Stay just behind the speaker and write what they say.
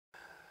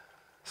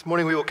This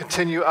morning we will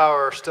continue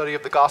our study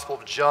of the Gospel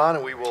of John,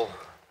 and we will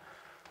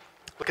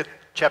look at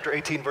chapter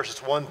 18,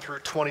 verses 1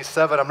 through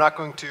 27. I'm not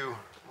going to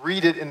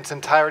read it in its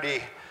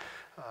entirety.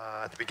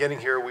 At the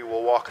beginning here, we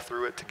will walk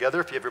through it together.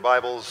 If you have your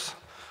Bibles,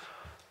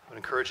 I would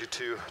encourage you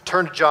to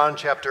turn to John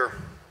chapter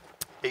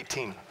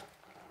 18.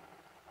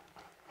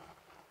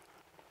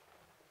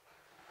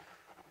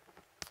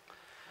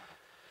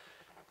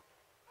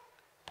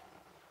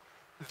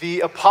 The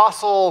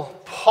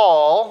Apostle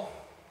Paul,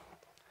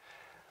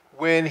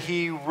 when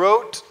he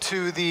wrote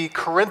to the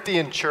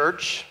Corinthian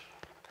church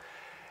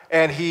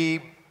and he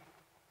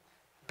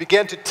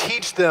began to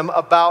teach them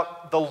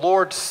about the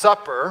Lord's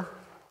Supper,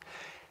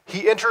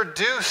 he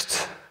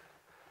introduced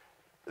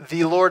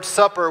the Lord's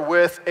Supper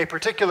with a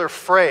particular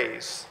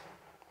phrase.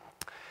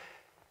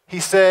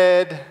 He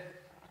said,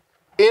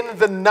 "In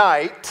the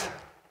night,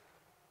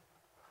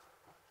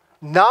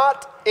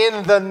 not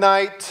in the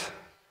night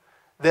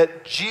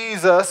that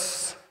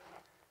Jesus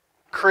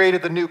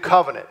created the new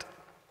covenant.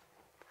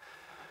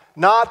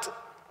 Not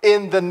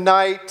in the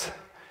night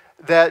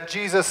that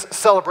Jesus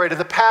celebrated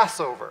the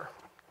Passover.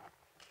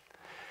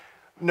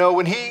 No,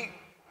 when he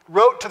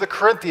wrote to the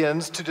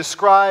Corinthians to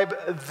describe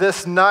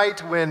this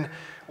night when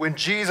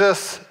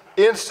Jesus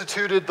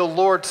instituted the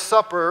Lord's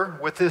Supper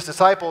with his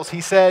disciples, he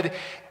said,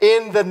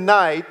 in the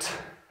night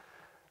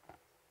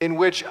in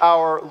which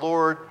our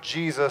Lord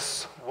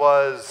Jesus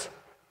was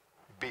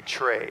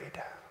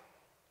betrayed."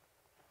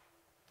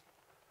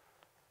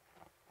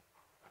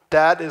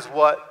 That is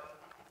what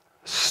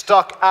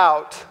stuck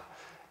out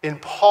in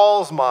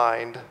Paul's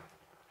mind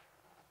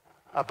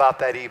about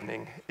that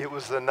evening. It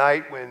was the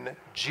night when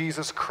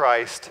Jesus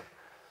Christ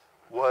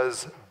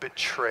was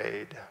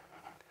betrayed.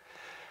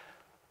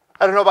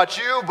 I don't know about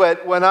you,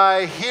 but when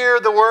I hear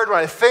the word, when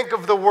I think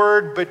of the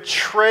word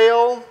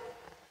betrayal,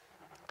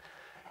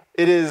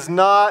 it is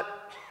not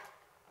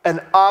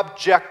an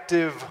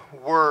objective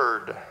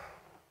word.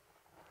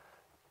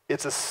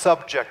 It's a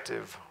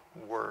subjective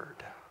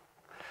word.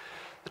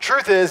 The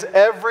truth is,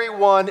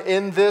 everyone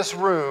in this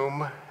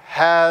room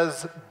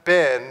has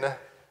been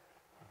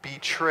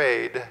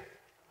betrayed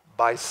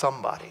by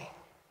somebody.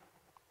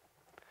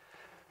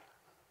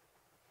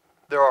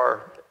 There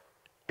are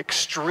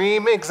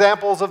extreme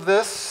examples of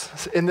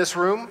this in this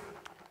room.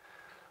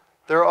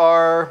 There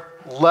are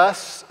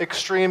less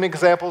extreme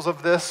examples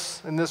of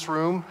this in this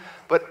room,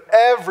 but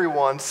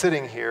everyone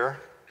sitting here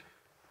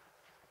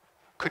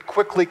could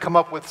quickly come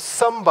up with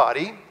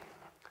somebody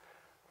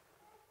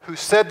who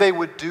said they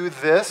would do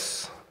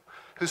this,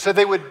 who said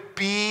they would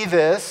be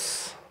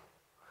this,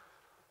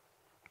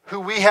 who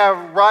we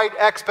have right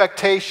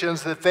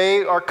expectations that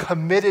they are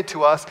committed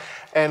to us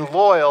and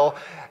loyal,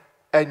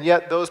 and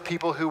yet those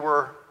people who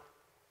were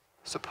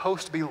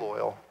supposed to be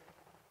loyal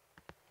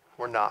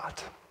were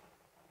not.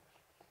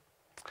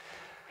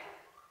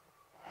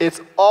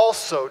 It's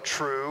also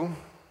true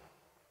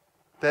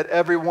that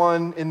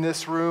everyone in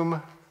this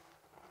room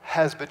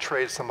has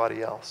betrayed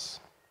somebody else.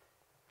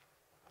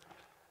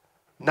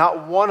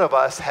 Not one of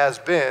us has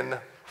been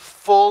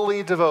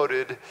fully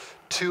devoted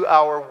to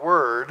our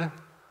word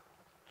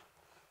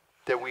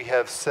that we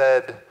have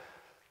said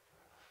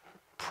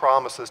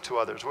promises to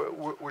others.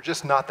 We're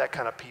just not that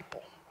kind of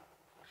people.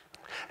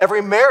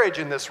 Every marriage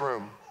in this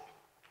room,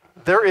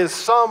 there is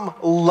some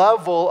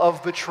level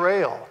of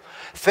betrayal.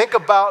 Think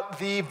about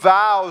the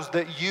vows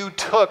that you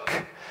took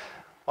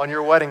on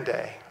your wedding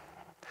day.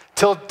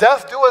 Till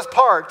death do us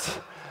part,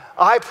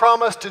 I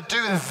promise to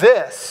do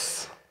this.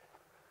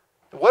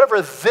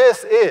 Whatever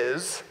this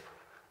is,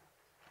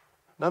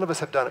 none of us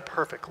have done it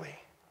perfectly.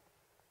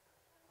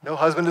 No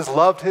husband has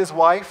loved his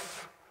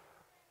wife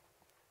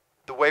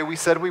the way we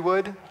said we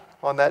would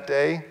on that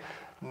day.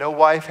 No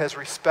wife has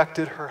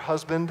respected her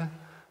husband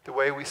the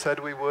way we said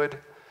we would.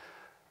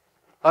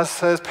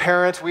 Us as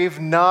parents,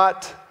 we've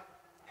not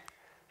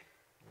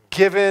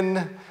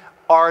given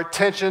our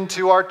attention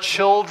to our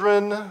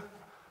children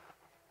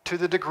to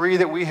the degree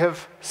that we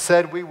have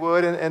said we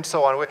would, and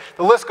so on.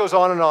 The list goes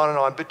on and on and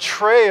on.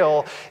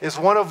 Betrayal is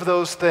one of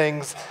those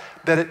things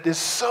that it is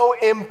so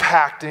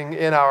impacting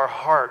in our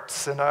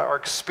hearts and our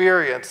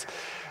experience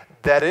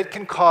that it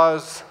can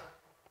cause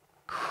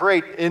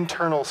great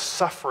internal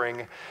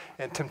suffering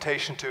and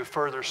temptation to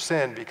further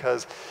sin,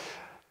 because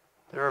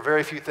there are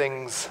very few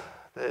things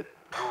that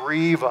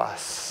grieve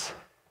us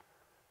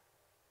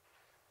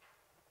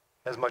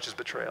as much as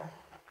betrayal.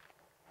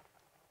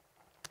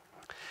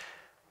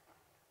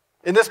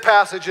 In this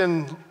passage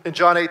in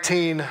John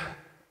 18,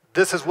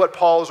 this is what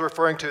Paul is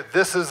referring to.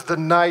 This is the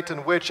night in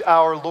which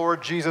our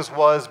Lord Jesus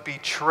was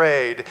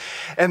betrayed.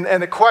 And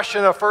the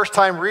question a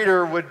first-time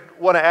reader would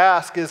want to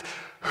ask is,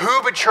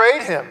 who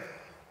betrayed him?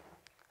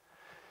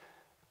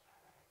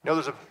 You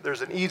know,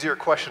 there's an easier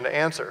question to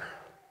answer.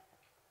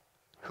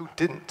 Who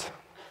didn't?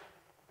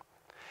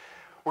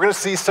 We're going to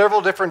see several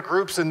different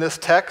groups in this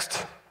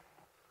text.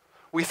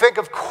 We think,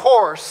 of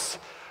course,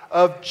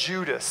 of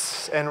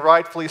Judas, and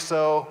rightfully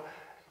so.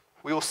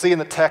 We will see in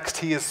the text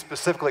he is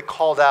specifically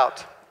called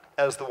out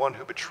as the one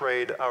who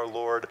betrayed our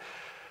Lord.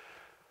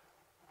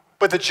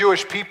 But the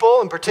Jewish people,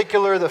 in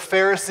particular the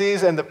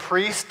Pharisees and the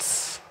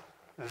priests,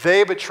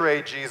 they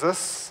betrayed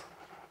Jesus.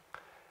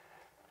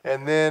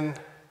 And then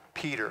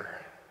Peter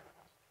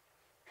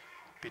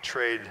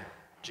betrayed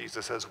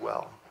Jesus as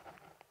well.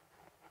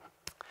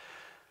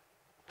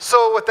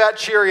 So with that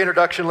cheery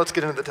introduction, let's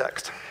get into the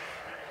text.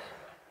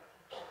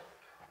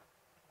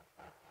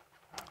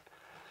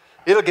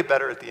 It'll get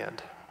better at the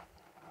end.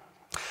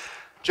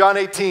 John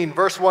 18,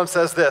 verse 1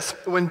 says this: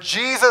 When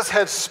Jesus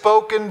had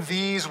spoken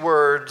these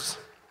words,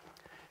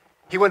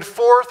 he went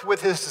forth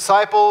with his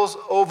disciples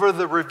over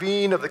the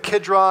ravine of the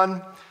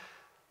Kidron,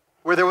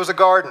 where there was a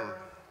garden,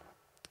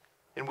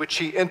 in which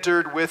he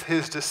entered with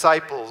his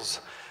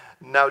disciples.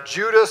 Now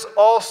Judas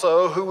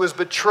also, who was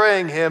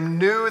betraying him,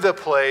 knew the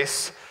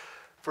place,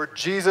 for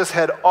Jesus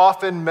had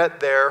often met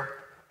there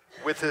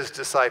with his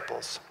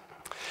disciples.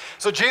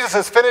 So Jesus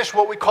has finished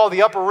what we call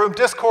the upper room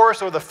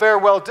discourse, or the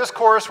farewell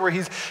discourse, where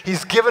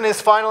he's given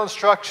his final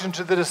instruction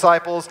to the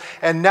disciples,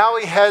 and now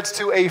he heads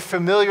to a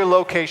familiar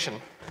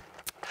location.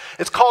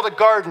 It's called a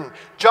garden.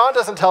 John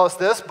doesn't tell us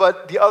this,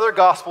 but the other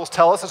Gospels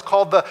tell us it's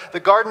called the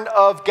Garden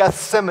of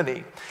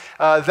Gethsemane.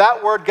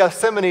 That word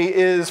Gethsemane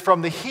is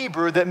from the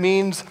Hebrew that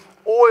means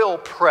oil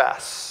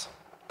press.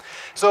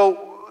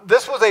 So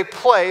this was a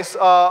place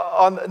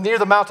near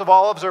the Mount of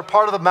Olives, or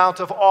part of the Mount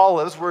of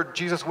Olives, where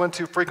Jesus went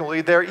to frequently,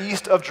 there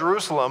east of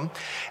Jerusalem.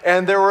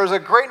 And there was a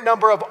great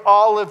number of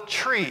olive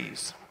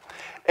trees.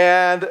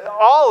 And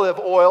olive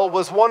oil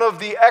was one of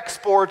the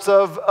exports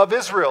of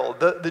Israel.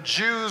 The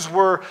Jews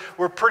were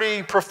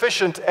pretty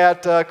proficient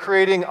at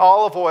creating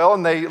olive oil,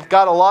 and they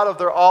got a lot of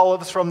their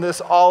olives from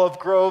this olive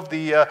grove,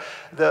 the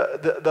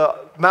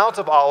Mount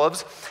of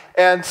Olives.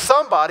 And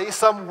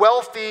some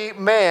wealthy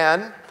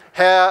man,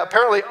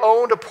 apparently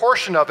owned a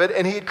portion of it,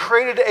 and he had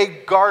created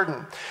a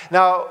garden.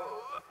 Now,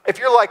 if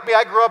you're like me,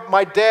 I grew up,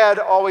 my dad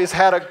always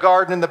had a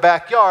garden in the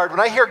backyard. When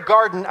I hear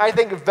garden, I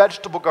think of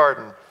vegetable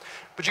garden.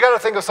 But you got to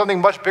think of something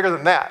much bigger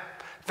than that.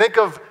 Think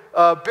of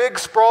big,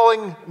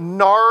 sprawling,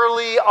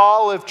 gnarly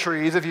olive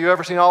trees, if you've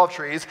ever seen olive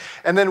trees,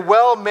 and then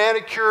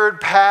well-manicured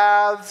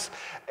paths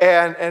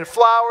and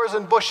flowers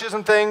and bushes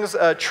and things,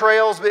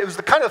 trails. It was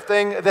the kind of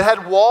thing that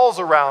had walls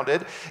around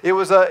it.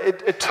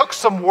 It took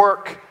some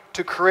work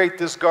to create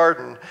this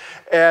garden.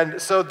 And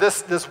so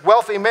this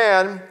wealthy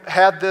man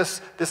had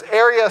this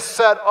area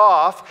set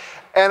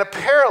off, and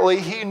apparently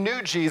he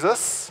knew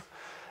Jesus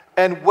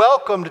and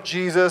welcomed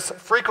Jesus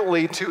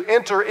frequently to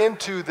enter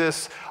into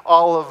this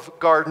olive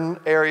garden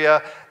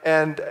area.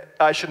 And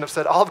I shouldn't have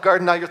said Olive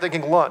Garden, now you're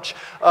thinking lunch.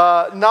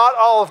 Not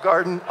Olive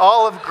Garden,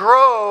 Olive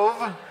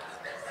Grove,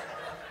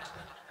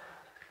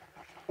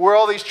 where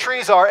all these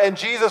trees are. And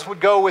Jesus would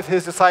go with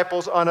his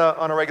disciples on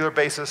a regular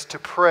basis to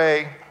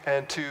pray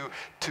and to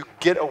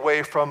get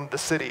away from the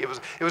city.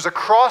 It was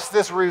across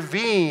this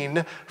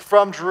ravine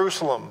from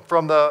Jerusalem,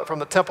 from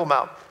the Temple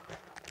Mount.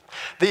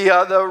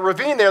 The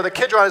ravine there, the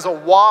Kidron, is a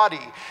wadi.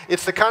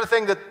 It's the kind of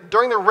thing that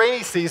during the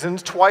rainy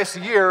seasons, twice a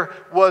year,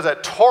 was a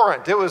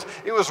torrent. It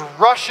was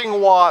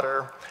rushing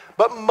water,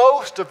 but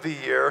most of the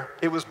year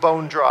it was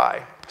bone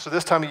dry. So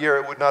this time of year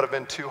it would not have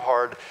been too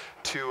hard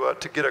to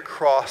get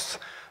across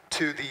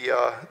to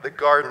the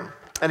garden.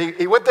 And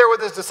he went there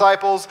with his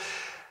disciples,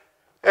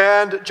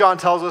 and John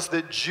tells us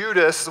that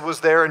Judas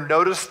was there, and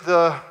notice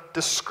the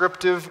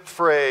descriptive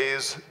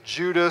phrase,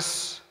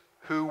 Judas,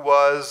 who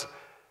was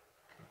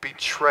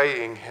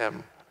betraying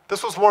him.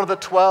 This was one of the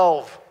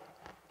 12.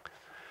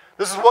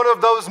 This is one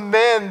of those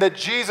men that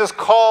Jesus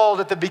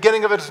called at the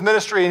beginning of his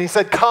ministry, and he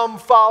said, "Come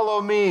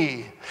follow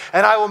me,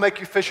 and I will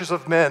make you fishers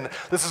of men."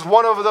 This is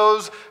one of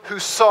those who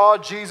saw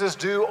Jesus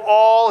do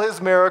all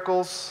his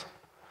miracles,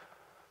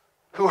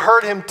 who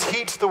heard him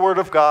teach the word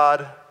of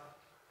God,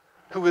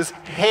 who was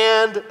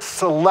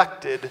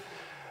hand-selected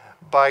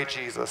by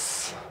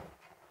Jesus,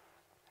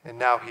 and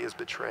now he is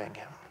betraying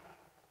him.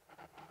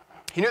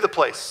 He knew the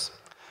place,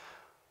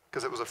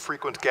 because it was a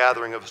frequent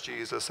gathering of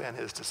Jesus and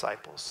his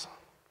disciples.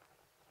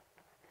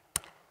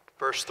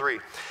 Verse 3,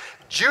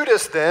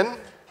 Judas then,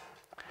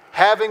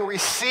 having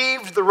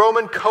received the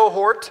Roman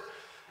cohort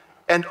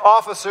and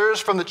officers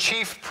from the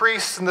chief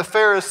priests and the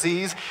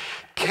Pharisees,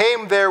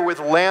 came there with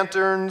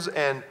lanterns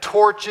and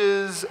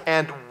torches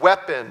and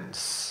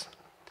weapons.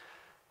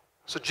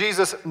 So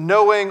Jesus,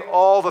 knowing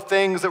all the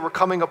things that were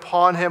coming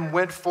upon him,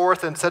 went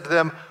forth and said to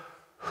them,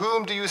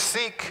 "Whom do you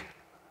seek?"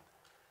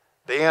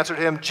 They answered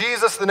him,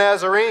 "Jesus the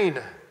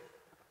Nazarene."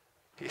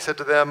 He said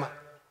to them,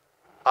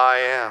 "I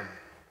am."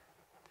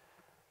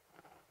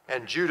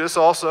 And Judas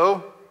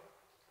also,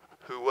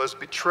 who was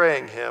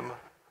betraying him,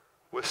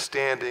 was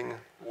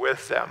standing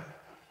with them.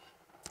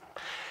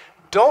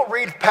 Don't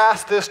read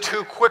past this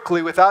too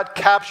quickly without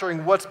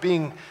capturing what's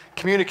being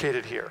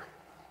communicated here.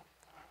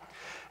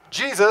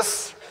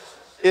 Jesus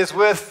is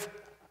with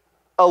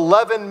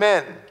 11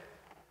 men.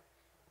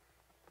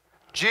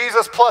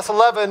 Jesus plus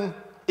 11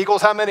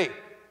 equals how many?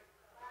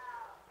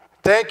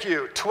 Thank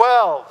you,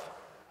 12.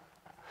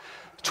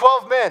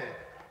 12 men.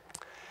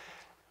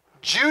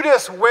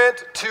 Judas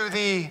went to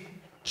the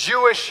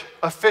Jewish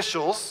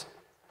officials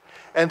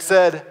and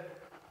said,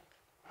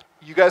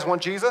 "You guys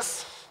want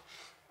Jesus?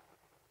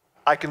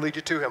 I can lead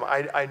you to him.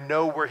 I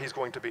know where he's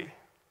going to be.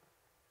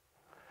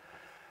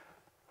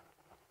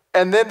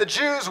 And then the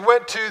Jews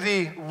went to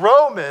the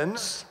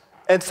Romans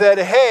and said,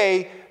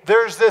 hey,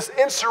 there's this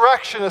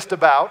insurrectionist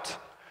about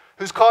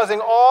who's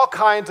causing all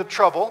kinds of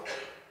trouble.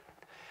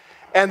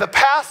 And the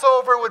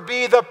Passover would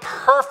be the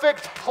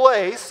perfect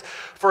place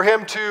for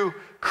him to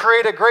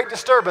create a great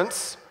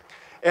disturbance.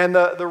 And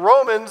the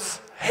Romans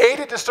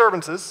hated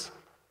disturbances.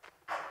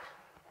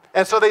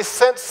 And so they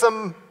sent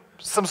some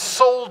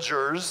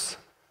soldiers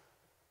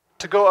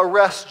to go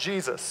arrest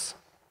Jesus.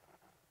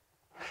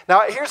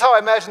 Now, here's how I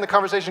imagine the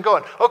conversation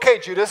going. Okay,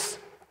 Judas,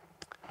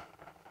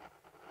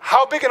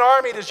 how big an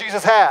army does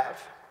Jesus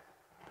have?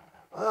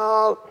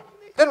 Well,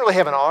 he doesn't really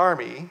have an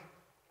army.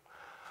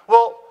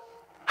 Well,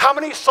 how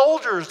many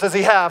soldiers does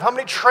he have? How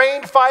many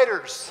trained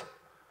fighters?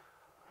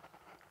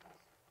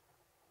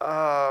 0.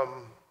 I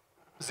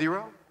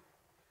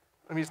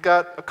mean, he's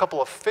got a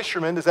couple of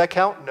fishermen. Does that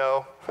count?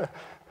 No.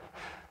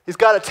 He's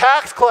got a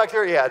tax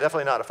collector. Yeah,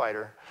 definitely not a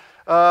fighter.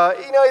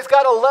 He's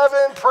got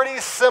 11 pretty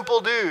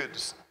simple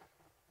dudes.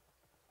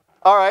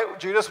 All right,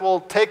 Judas,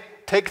 we'll take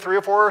 3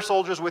 or 4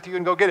 soldiers with you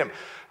and go get him.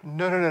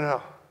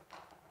 No.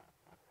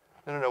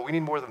 We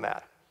need more than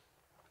that.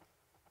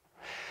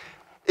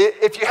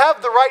 If you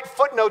have the right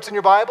footnotes in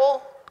your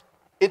Bible,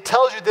 it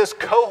tells you this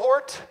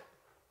cohort,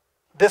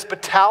 this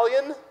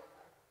battalion,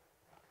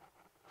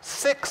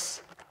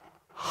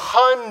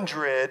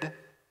 600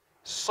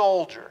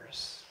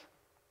 soldiers.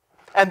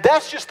 And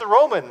that's just the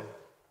Roman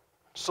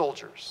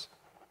soldiers.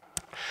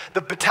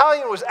 The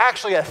battalion was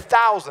actually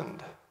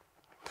 1,000.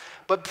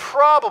 But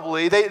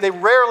probably, they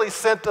rarely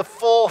sent a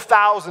full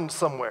 1,000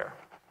 somewhere.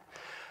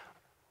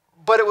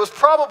 But it was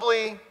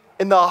probably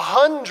in the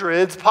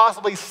hundreds,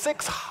 possibly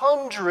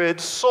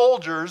 600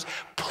 soldiers,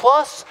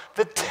 plus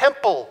the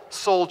temple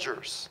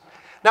soldiers.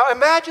 Now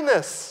imagine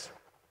this.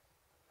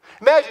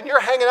 Imagine you're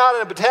hanging out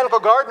in a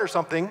botanical garden or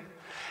something,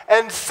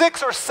 and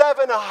 600 or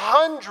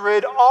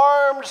 700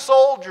 armed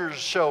soldiers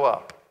show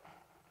up.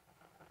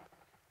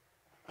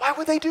 Why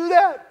would they do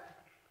that?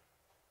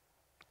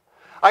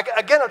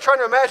 Again, I'm trying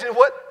to imagine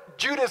what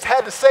Judas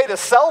had to say to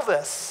sell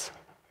this.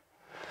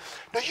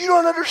 Now, you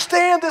don't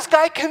understand. This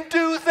guy can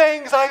do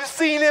things. I've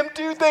seen him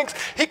do things.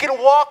 He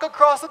can walk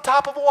across the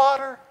top of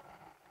water.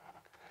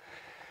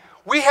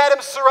 We had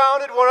him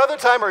surrounded one other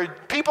time, or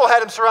people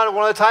had him surrounded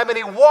one other time, and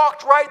he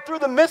walked right through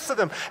the midst of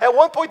them. At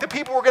one point, the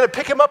people were going to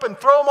pick him up and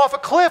throw him off a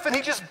cliff, and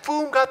he just,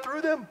 boom, got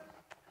through them.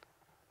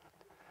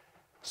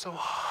 So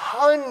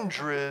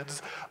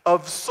hundreds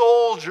of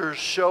soldiers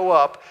show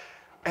up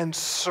and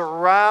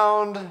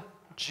surround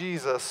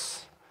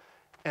Jesus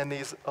and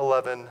these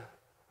 11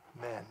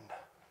 men.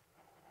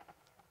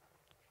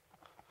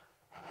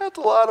 That's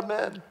a lot of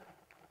men,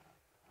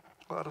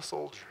 a lot of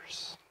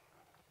soldiers.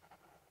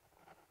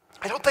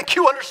 I don't think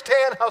you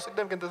understand how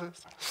significant this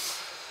is.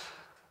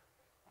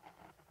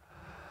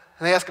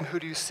 And they ask him, who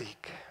do you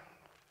seek?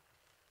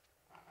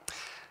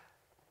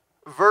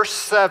 Verse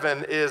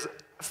 7 is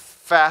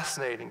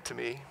fascinating to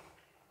me.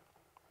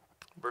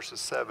 Verse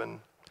 7.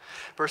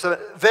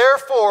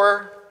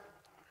 Therefore,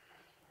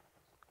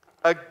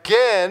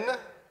 again,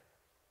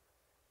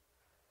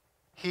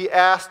 he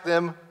asked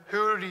them,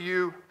 who do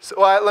you...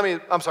 let me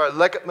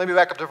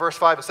back up to verse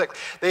 5 and 6.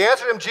 They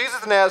answered him, Jesus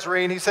the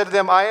Nazarene. He said to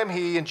them, I am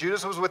he, and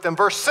Judas was with them.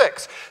 Verse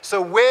 6.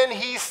 So when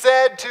he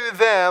said to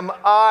them,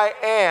 I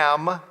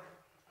am,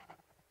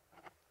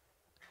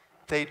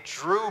 they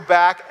drew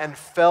back and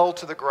fell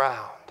to the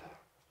ground.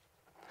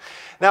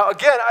 Now,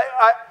 again,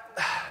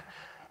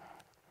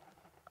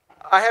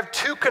 I have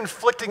 2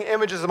 conflicting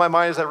images in my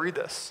mind as I read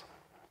this.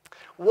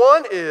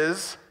 One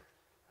is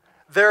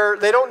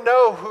they don't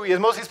know who he is.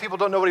 Most of these people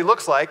don't know what he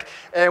looks like.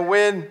 And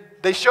when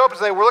they show up and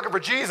say, we're looking for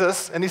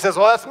Jesus, and he says,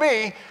 well, that's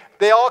me,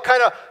 they all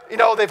kind of,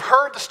 they've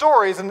heard the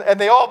stories, and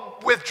they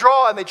all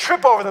withdraw, and they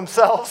trip over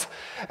themselves,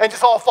 and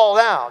just all fall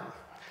down.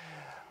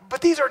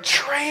 But these are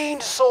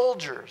trained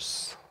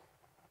soldiers.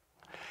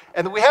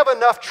 And we have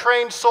enough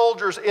trained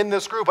soldiers in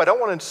this group. I don't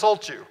want to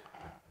insult you.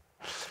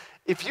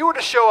 If you were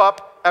to show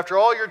up after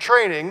all your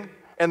training,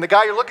 and the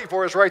guy you're looking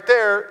for is right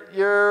there,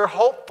 you're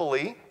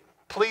hopefully,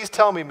 please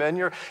tell me, men,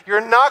 you're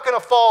not going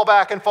to fall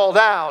back and fall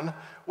down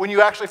when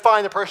you actually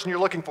find the person you're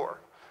looking for,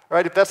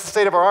 right? If that's the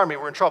state of our army,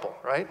 we're in trouble,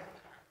 right?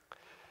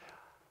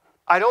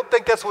 I don't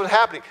think that's what's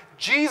happening.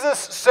 Jesus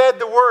said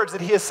the words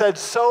that he has said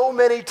so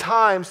many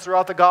times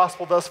throughout the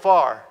gospel thus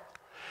far.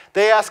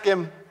 They ask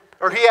him,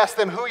 or he asked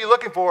them, who are you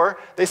looking for?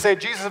 They say,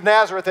 Jesus of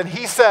Nazareth, and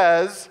he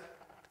says,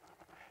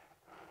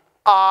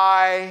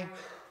 I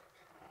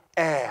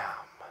am.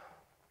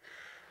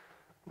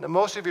 Now,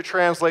 most of your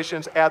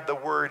translations add the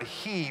word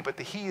he, but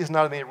the he is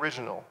not in the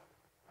original.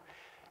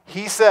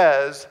 He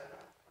says,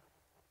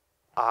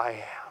 I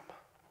am.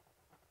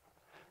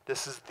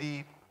 This is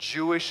the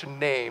Jewish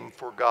name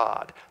for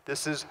God.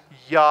 This is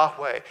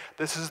Yahweh.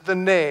 This is the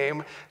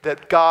name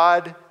that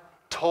God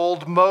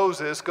told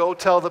Moses, go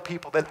tell the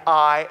people that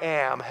I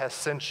am has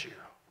sent you.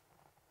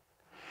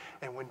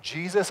 And when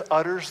Jesus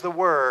utters the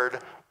word,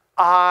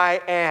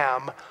 I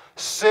am,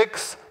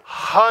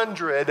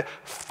 600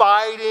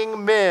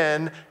 fighting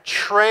men,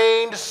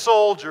 trained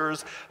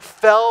soldiers,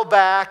 fell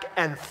back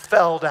and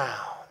fell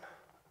down.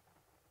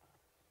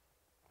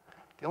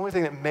 The only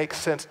thing that makes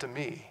sense to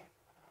me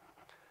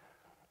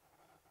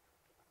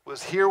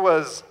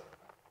was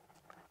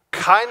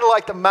kind of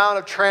like the Mount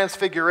of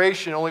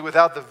Transfiguration, only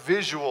without the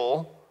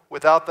visual,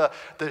 without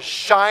the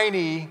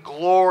shiny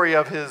glory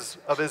of his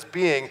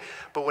being.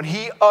 But when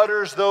he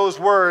utters those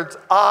words,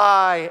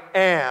 I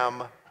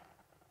am,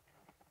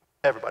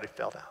 everybody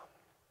fell down.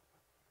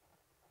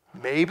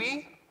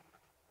 Maybe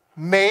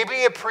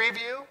a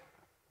preview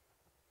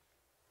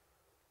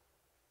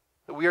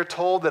that we are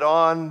told that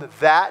on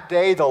that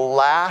day, the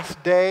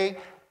last day,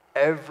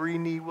 every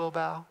knee will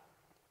bow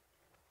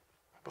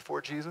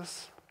before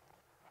Jesus.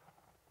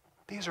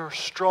 These are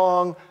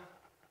strong,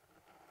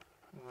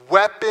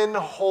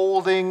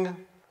 weapon-holding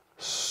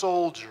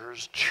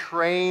soldiers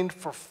trained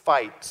for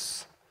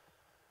fights.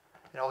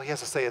 And all he has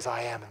to say is,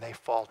 I am, and they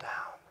fall down.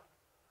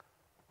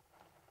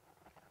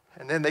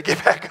 And then they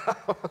get back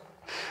up,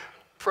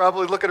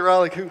 probably looking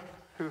around like, who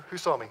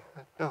saw me?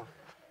 No,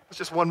 it's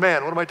just one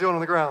man. What am I doing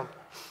on the ground?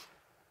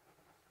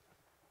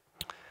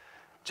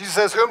 Jesus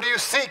says, whom do you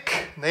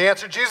seek? And they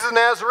answered, Jesus the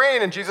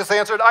Nazarene. And Jesus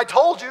answered, I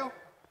told you,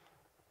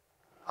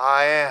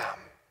 I am.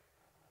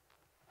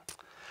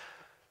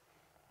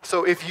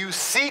 So if you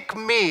seek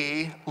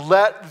me,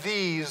 let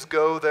these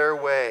go their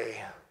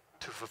way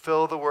to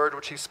fulfill the word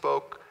which he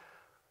spoke.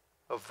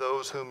 Of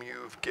those whom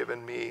you've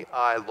given me,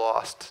 I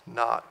lost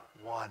not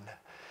one.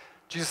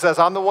 Jesus says,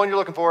 I'm the one you're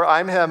looking for.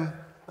 I'm him.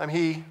 I'm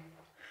he.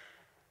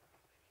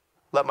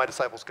 Let my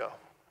disciples go.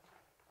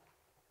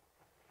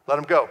 Let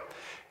them go.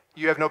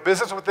 You have no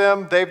business with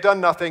them. They've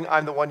done nothing.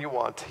 I'm the one you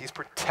want. He's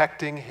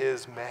protecting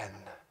his men.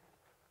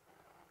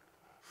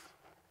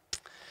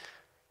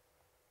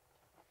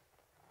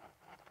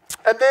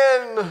 And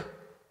then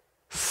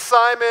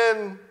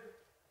Simon,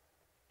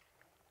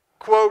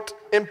 quote,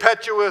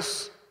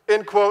 impetuous,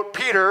 end quote,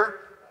 Peter,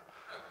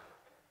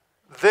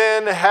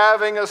 then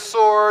having a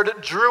sword,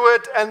 drew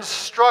it and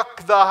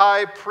struck the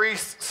high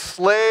priest's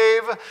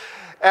slave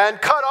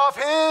and cut off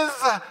his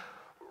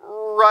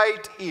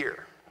right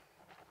ear.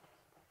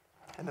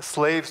 And the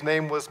slave's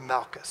name was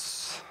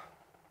Malchus.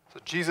 So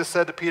Jesus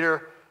said to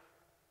Peter,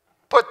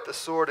 put the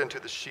sword into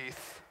the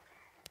sheath.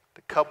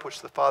 The cup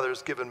which the Father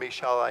has given me,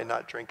 shall I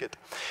not drink it?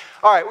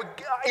 All right,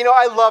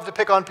 I love to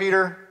pick on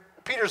Peter.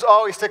 Peter's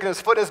always sticking his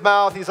foot in his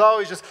mouth. He's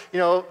always just,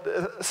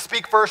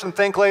 speak first and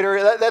think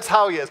later. That's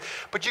how he is.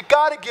 But you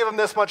got to give him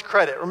this much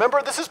credit.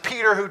 Remember, this is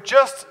Peter who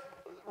just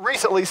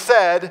recently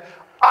said,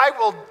 I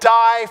will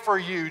die for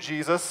you,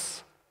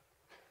 Jesus.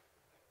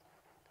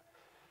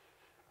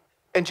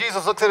 And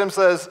Jesus looks at him and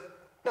says,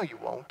 no, you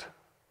won't.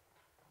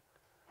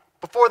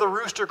 Before the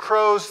rooster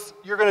crows,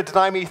 you're going to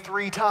deny me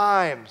 3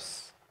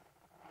 times.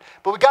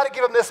 But we got to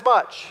give him this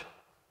much.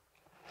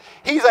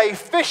 He's a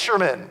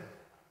fisherman.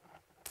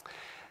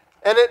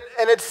 And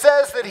it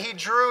says that he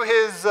drew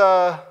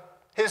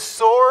his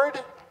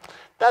sword.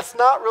 That's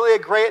not really a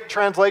great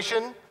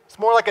translation. It's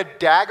more like a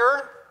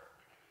dagger,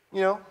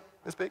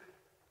 this big.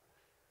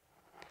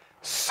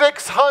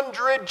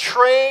 600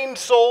 trained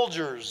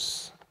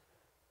soldiers.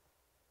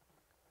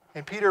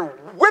 And Peter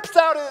whips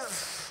out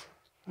his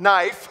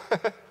knife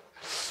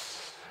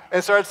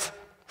and starts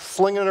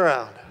slinging it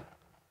around.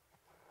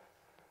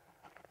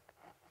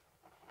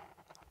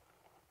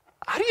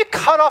 How do you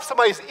cut off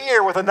somebody's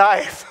ear with a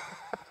knife?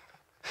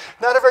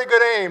 Not a very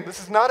good aim. This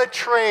is not a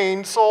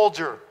trained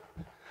soldier.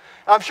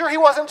 I'm sure he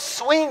wasn't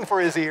swinging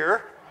for his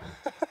ear,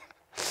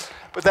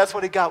 but that's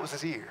what he got, was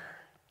his ear.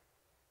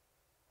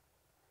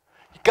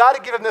 You got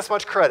to give him this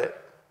much credit.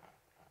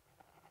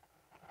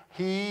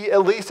 He,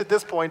 at least at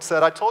this point,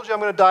 said, I told you I'm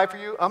going to die for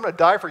you. I'm going to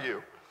die for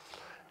you.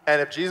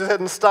 And if Jesus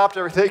hadn't stopped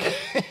everything,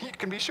 you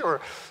can be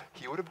sure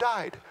he would have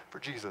died for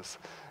Jesus,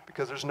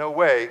 because there's no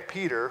way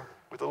Peter,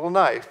 with a little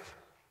knife,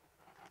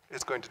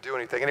 is going to do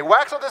anything. And he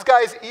whacks out this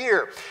guy's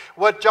ear.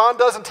 What John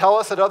doesn't tell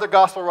us that other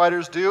gospel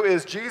writers do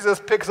is Jesus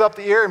picks up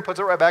the ear and puts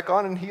it right back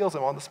on and heals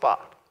him on the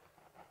spot.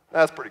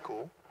 That's pretty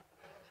cool.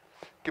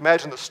 You can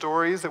imagine the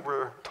stories that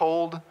were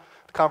told,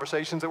 the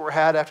conversations that were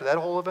had after that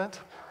whole event.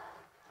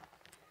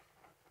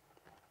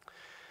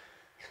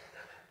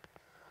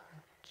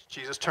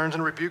 Jesus turns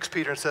and rebukes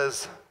Peter and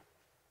says,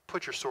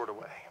 put your sword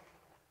away.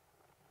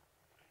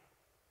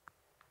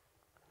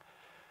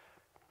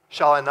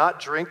 Shall I not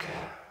drink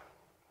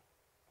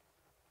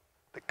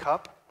the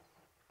cup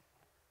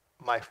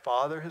my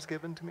Father has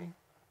given to me?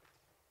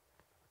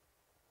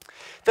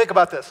 Think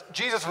about this.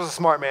 Jesus was a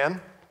smart man.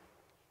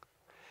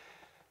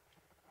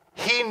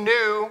 He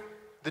knew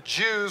the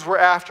Jews were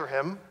after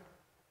him.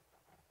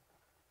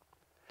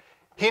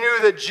 He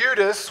knew that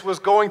Judas was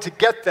going to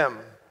get them,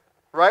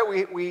 right?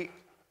 We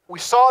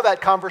saw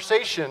that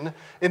conversation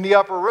in the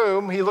upper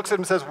room. He looks at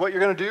him and says, what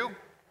you're going to do,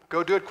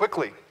 go do it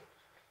quickly.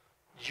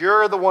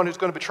 You're the one who's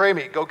going to betray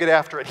me. Go get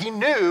after it. He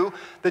knew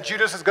that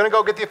Judas is going to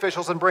go get the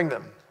officials and bring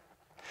them.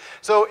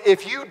 So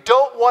if you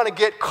don't want to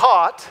get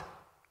caught,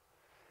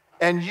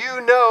 and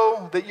you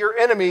know that your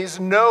enemies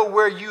know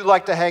where you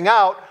like to hang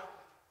out,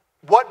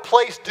 what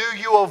place do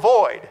you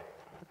avoid?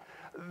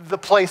 The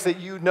place that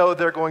you know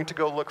they're going to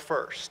go look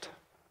first.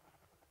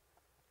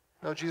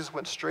 No, Jesus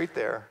went straight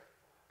there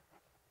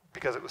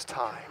because it was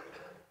time.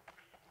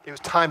 It was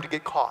time to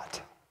get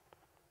caught.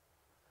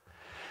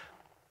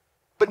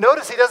 But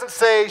notice he doesn't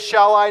say,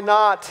 shall I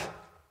not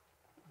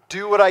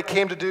do what I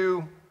came to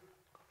do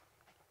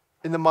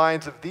in the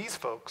minds of these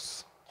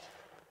folks?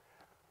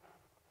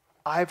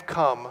 I've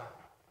come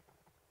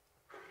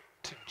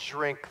to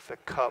drink the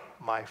cup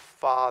my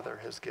Father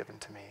has given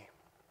to me.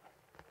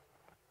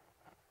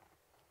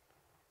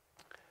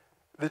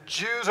 The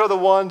Jews are the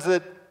ones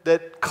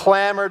that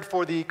clamored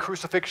for the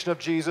crucifixion of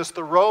Jesus.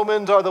 The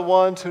Romans are the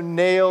ones who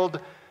nailed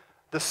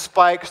the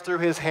spikes through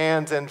his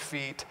hands and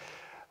feet.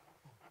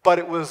 But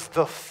it was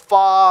the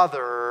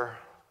Father,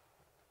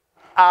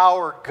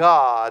 our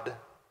God,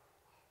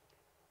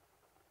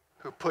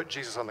 who put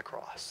Jesus on the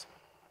cross.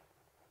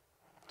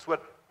 That's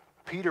what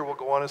Peter will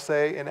go on to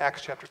say in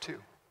Acts chapter 2.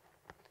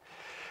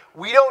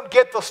 We don't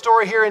get the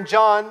story here in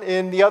John.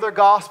 In the other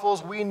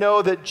Gospels, we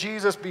know that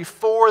Jesus,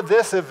 before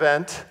this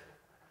event,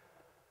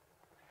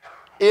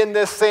 in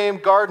this same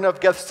Garden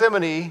of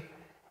Gethsemane,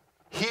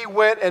 he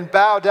went and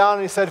bowed down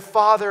and he said,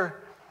 Father,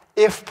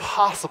 if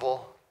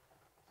possible,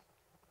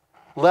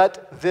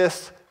 let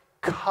this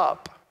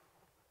cup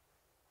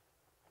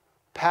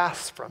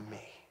pass from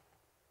me.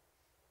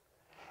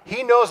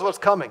 He knows what's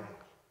coming.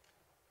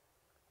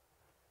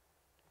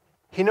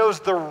 He knows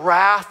the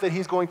wrath that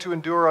he's going to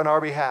endure on our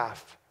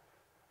behalf.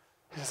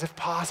 He says, if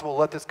possible,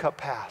 let this cup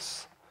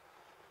pass.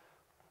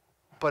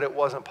 But it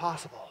wasn't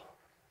possible.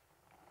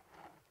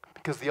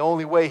 Because the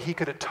only way he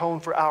could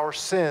atone for our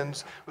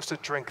sins was to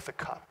drink the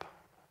cup.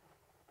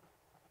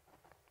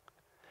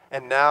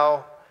 And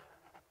now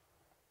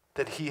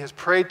that he has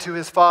prayed to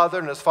his Father,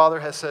 and his Father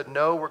has said,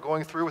 no, we're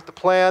going through with the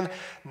plan.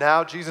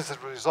 Now Jesus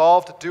has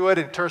resolved to do it,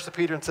 and he turns to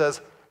Peter and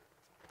says,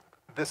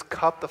 this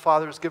cup the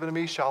Father has given to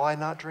me, shall I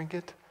not drink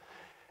it?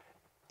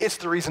 It's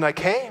the reason I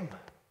came.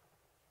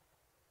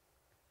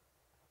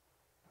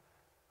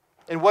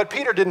 And what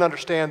Peter didn't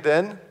understand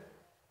then,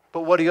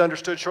 but what he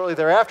understood shortly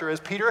thereafter is,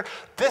 Peter,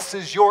 this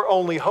is your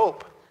only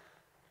hope.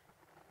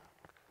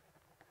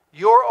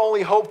 Your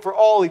only hope for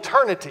all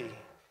eternity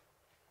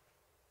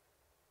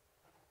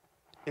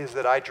is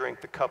that I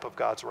drink the cup of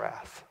God's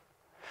wrath.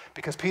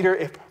 Because Peter,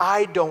 if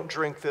I don't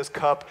drink this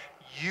cup,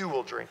 you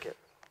will drink it.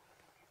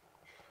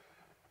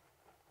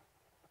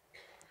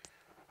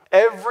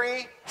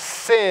 Every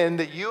sin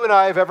that you and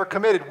I have ever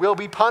committed will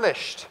be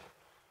punished.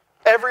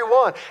 Every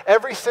one.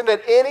 Every sin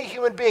that any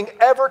human being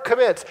ever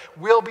commits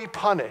will be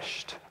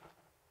punished.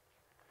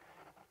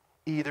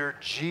 Either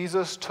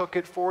Jesus took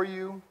it for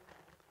you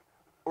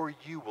or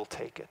you will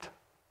take it.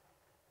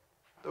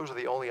 Those are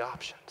the only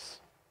options.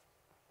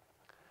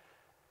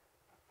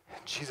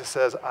 And Jesus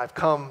says, I've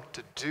come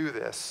to do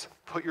this.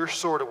 Put your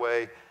sword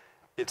away.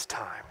 It's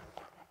time.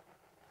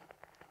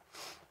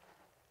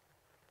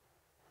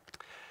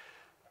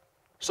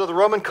 So the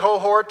Roman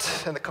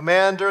cohort and the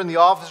commander and the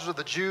officers of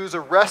the Jews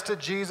arrested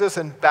Jesus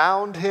and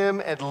bound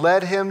him and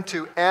led him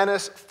to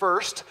Annas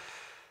first,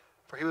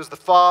 for he was the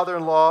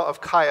father-in-law of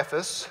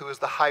Caiaphas, who was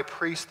the high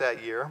priest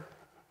that year.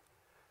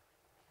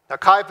 Now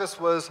Caiaphas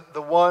was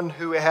the one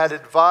who had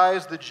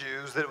advised the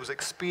Jews that it was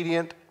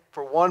expedient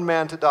for one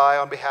man to die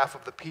on behalf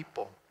of the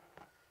people.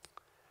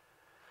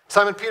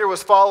 Simon Peter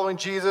was following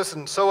Jesus,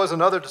 and so was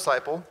another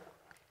disciple.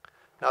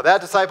 Now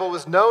that disciple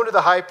was known to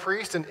the high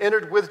priest and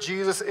entered with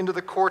Jesus into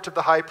the court of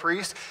the high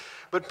priest,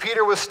 but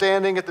Peter was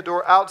standing at the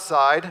door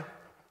outside.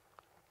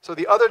 So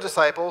the other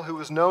disciple, who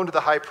was known to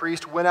the high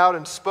priest, went out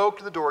and spoke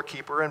to the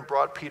doorkeeper and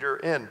brought Peter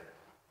in.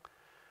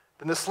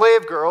 Then the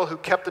slave girl who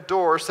kept the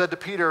door said to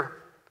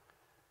Peter,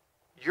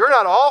 "You're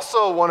not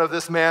also one of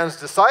this man's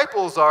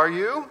disciples, are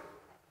you?"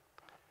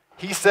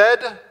 He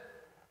said,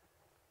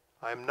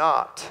 "I'm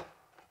not.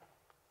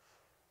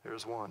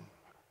 There's one."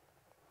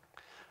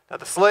 Now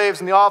the slaves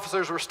and the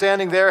officers were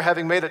standing there,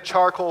 having made a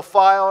charcoal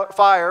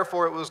fire,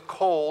 for it was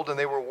cold, and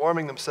they were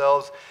warming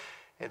themselves.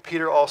 And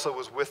Peter also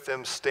was with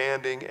them,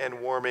 standing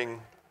and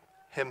warming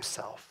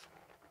himself.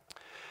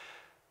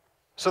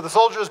 So the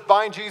soldiers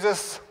bind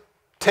Jesus,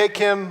 take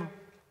him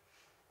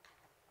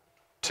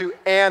to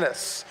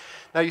Annas.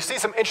 Now you see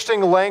some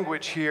interesting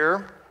language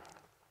here.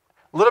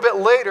 A little bit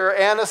later,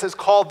 Annas is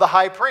called the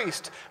high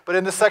priest. But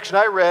in this section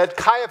I read,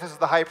 Caiaphas is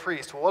the high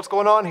priest. Well, what's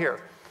going on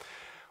here?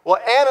 Well,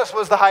 Annas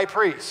was the high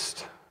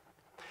priest.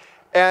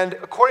 And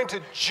according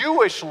to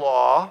Jewish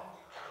law,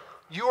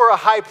 you are a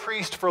high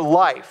priest for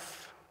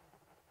life.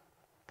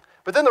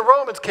 But then the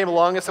Romans came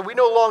along and said, we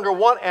no longer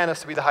want Annas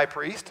to be the high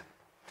priest,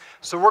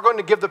 so we're going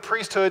to give the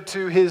priesthood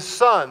to his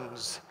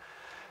sons.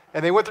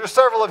 And they went through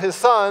several of his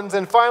sons,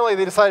 and finally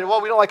they decided,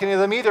 well, we don't like any of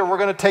them either. We're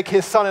going to take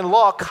his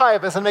son-in-law,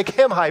 Caiaphas, and make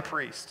him high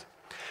priest.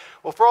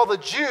 Well, for all the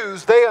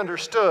Jews, they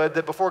understood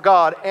that before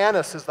God,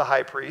 Annas is the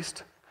high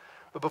priest.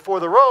 But before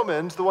the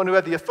Romans, the one who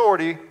had the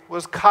authority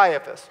was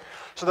Caiaphas.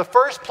 So the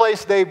first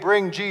place they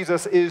bring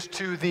Jesus is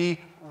to the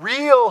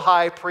real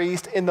high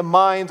priest in the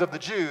minds of the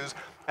Jews,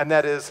 and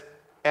that is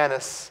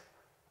Annas,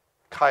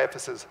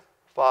 Caiaphas'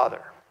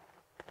 father.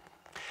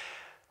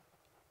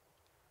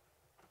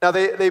 Now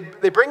they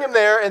bring him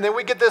there, and then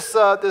we get this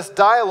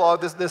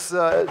dialogue,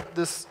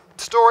 this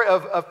story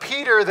of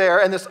Peter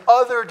there and this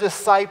other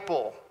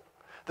disciple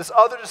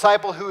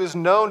who is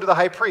known to the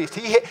high priest.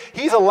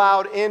 He's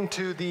allowed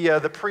into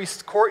the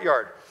priest's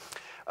courtyard,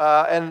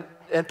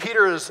 and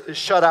Peter is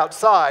shut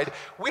outside.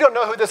 We don't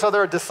know who this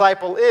other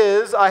disciple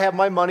is. I have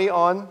my money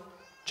on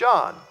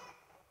John.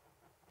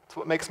 That's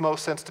what makes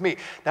most sense to me.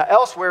 Now,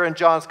 elsewhere in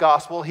John's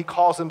gospel, he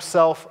calls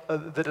himself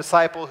the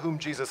disciple whom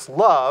Jesus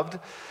loved.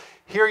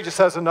 Here he just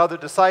says another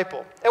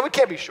disciple. And we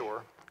can't be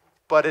sure,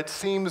 but it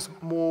seems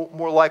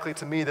more likely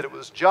to me that it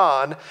was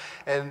John.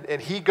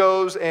 And he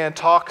goes and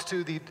talks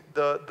to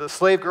the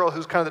slave girl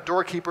who's kind of the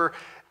doorkeeper,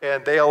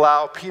 and they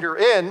allow Peter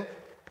in.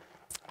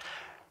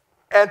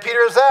 And Peter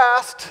is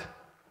asked,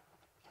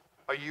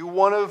 are you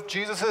one of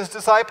Jesus'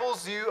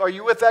 disciples? Are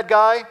you with that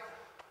guy?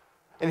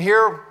 And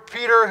here,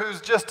 Peter, who's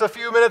just a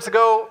few minutes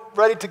ago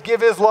ready to give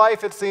his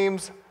life, it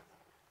seems,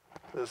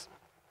 says,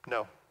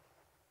 no,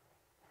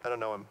 I don't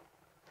know him.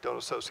 Don't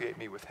associate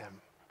me with him.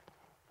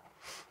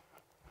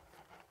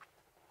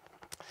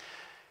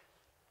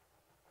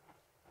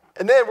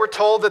 And then we're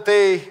told that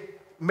they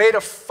made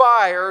a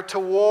fire to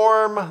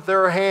warm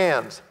their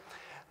hands.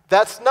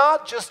 That's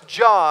not just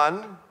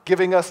John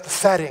giving us the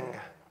setting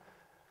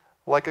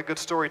like a good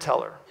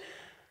storyteller.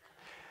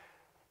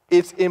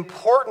 It's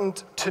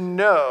important to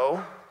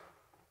know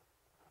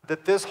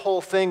that this whole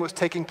thing was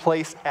taking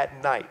place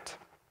at night.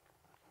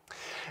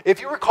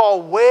 If you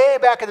recall way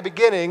back at the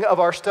beginning of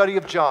our study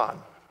of John,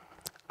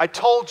 I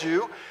told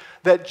you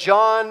that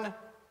John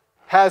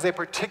has a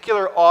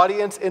particular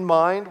audience in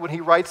mind when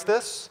he writes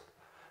this.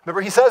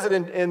 Remember, he says it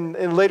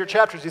in later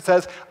chapters. He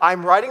says,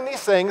 I'm writing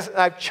these things, and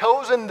I've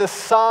chosen the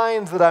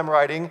signs that I'm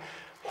writing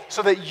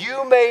so that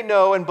you may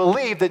know and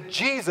believe that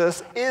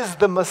Jesus is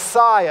the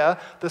Messiah,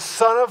 the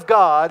Son of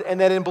God, and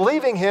that in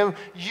believing him,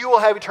 you will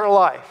have eternal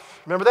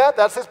life. Remember that?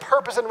 That's his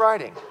purpose in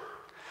writing.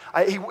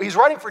 He's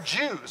writing for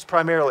Jews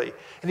primarily,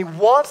 and he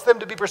wants them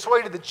to be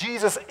persuaded that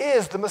Jesus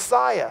is the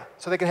Messiah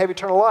so they can have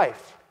eternal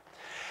life.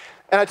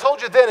 And I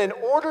told you then, in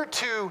order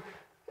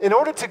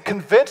to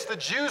convince the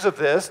Jews of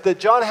this, that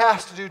John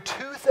has to do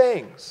two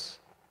things.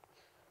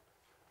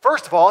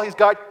 First of all, he's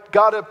got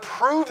to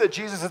prove that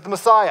Jesus is the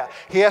Messiah.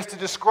 He has to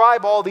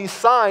describe all these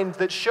signs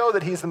that show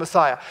that he's the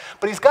Messiah.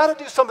 But he's got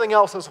to do something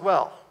else as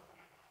well.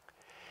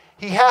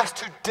 He has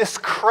to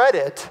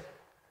discredit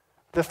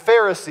the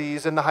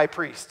Pharisees and the high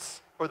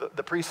priests, or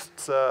the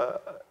priests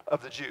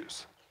of the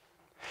Jews.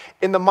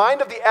 In the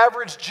mind of the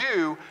average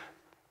Jew,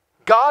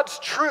 God's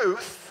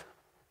truth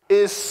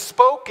is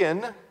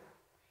spoken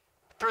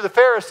through the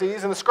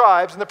Pharisees and the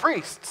scribes and the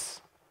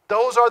priests.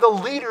 Those are the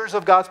leaders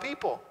of God's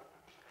people.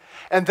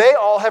 And they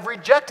all have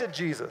rejected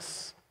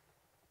Jesus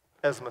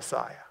as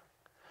Messiah.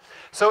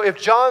 So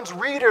if John's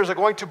readers are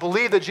going to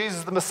believe that Jesus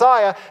is the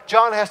Messiah,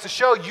 John has to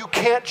show you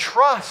can't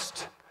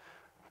trust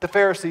the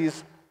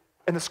Pharisees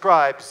and the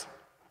scribes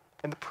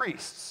and the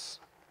priests.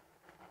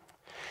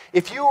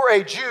 If you were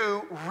a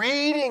Jew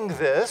reading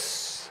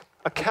this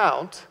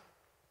account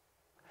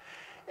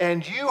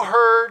and you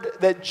heard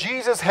that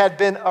Jesus had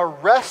been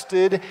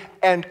arrested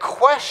and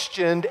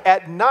questioned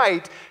at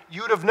night,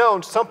 you would have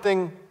known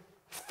something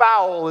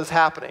foul is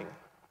happening.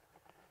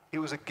 It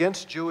was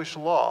against Jewish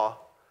law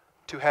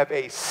to have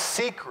a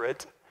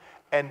secret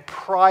and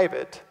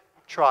private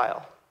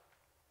trial.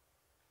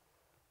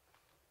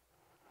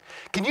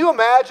 Can you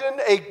imagine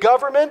a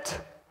government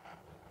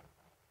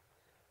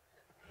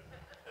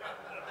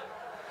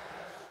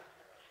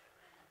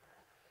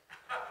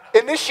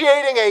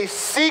initiating a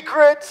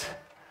secret,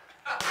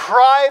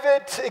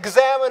 private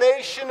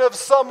examination of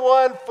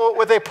someone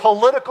with a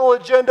political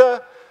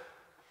agenda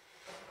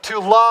to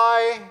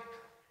lie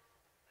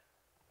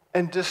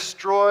and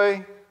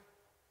destroy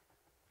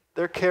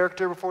their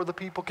character before the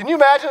people? Can you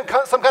imagine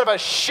some kind of a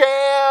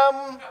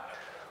sham,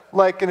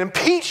 like an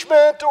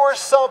impeachment or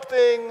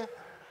something,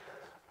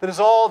 that is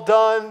all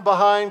done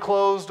behind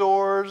closed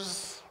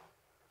doors?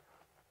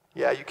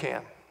 Yeah, you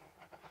can.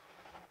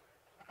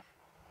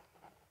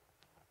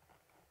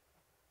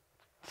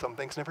 Some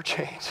things never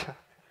change.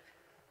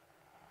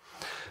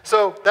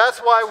 So that's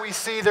why we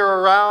see they're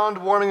around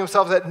warming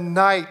themselves at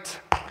night.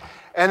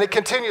 And it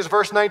continues,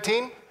 verse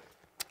 19.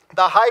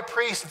 The high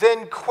priest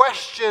then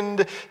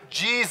questioned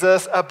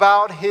Jesus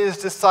about his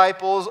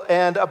disciples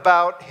and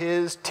about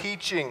his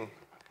teaching.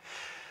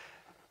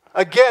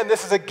 Again,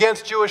 this is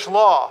against Jewish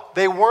law.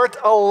 They weren't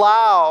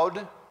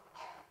allowed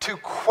to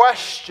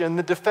question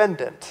the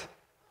defendant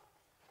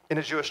in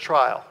a Jewish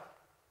trial.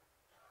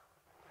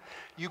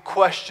 You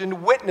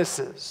questioned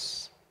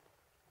witnesses.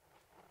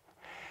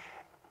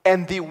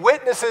 And the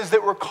witnesses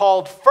that were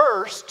called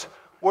first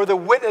were the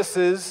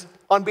witnesses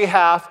on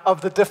behalf of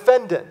the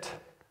defendant.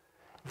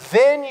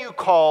 Then you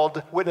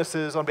called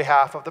witnesses on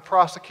behalf of the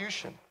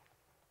prosecution.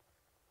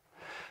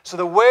 So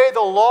the way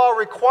the law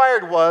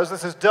required was,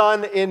 this is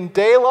done in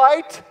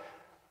daylight,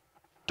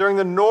 during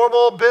the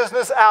normal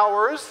business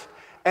hours,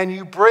 and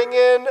you bring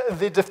in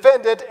the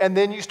defendant, and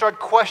then you start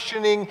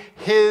questioning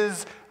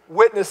his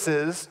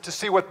witnesses to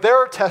see what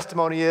their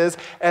testimony is,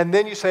 and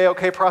then you say,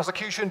 okay,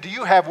 prosecution, do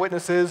you have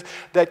witnesses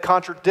that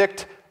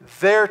contradict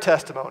their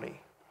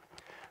testimony?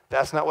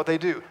 That's not what they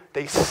do.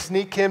 They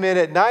sneak him in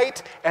at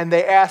night, and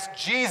they ask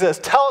Jesus,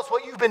 tell us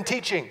what you've been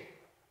teaching,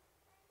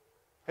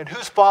 and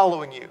who's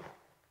following you?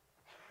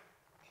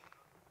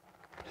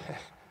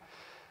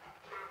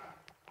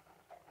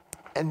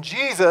 And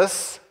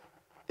Jesus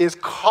is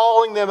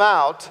calling them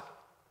out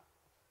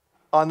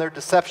on their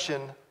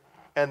deception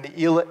and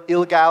the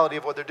illegality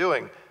of what they're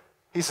doing.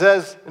 He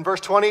says in verse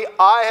 20,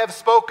 I have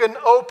spoken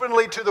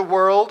openly to the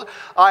world.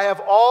 I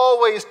have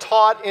always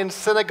taught in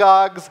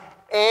synagogues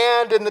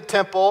and in the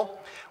temple,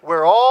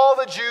 where all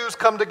the Jews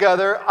come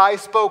together. I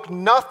spoke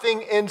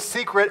nothing in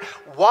secret.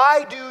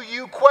 Why do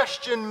you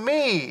question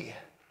me?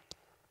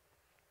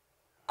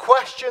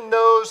 Question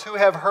those who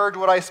have heard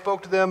what I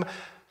spoke to them.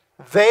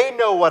 They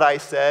know what I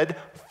said.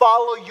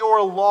 Follow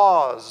your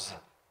laws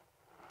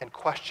and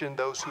question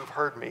those who've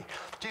heard me.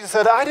 Jesus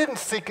said, I didn't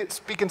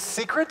speak in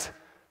secret.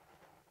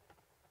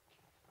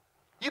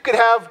 You could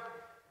have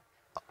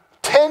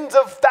tens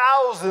of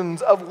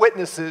thousands of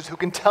witnesses who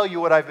can tell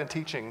you what I've been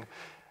teaching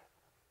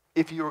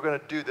if you were going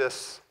to do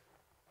this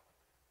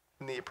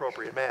in the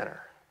appropriate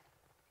manner.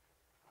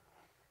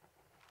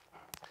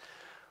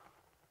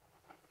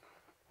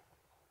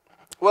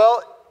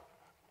 Well,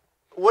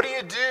 what do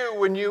you do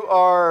when you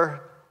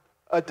are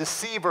a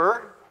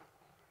deceiver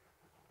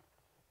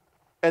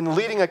and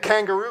leading a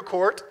kangaroo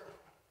court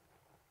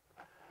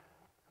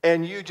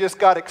and you just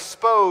got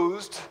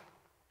exposed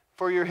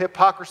for your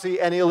hypocrisy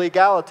and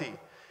illegality?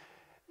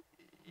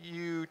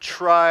 You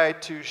try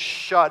to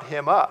shut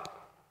him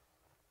up.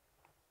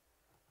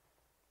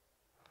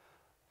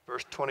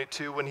 Verse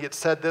 22, when he had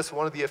said this,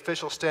 one of the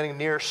officials standing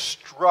near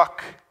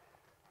struck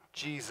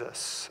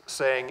Jesus,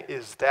 saying,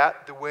 is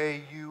that the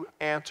way you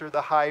answer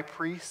the high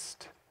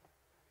priest?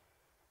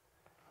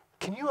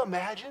 Can you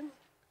imagine?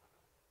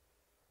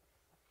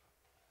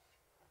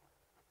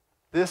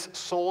 This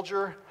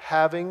soldier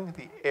having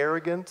the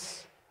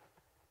arrogance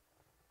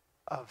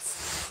of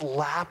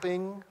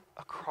slapping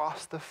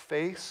across the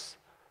face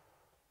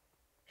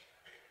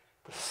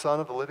the Son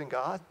of the living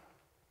God?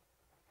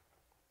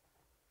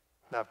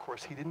 Now, of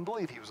course, he didn't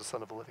believe he was the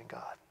Son of the living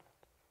God.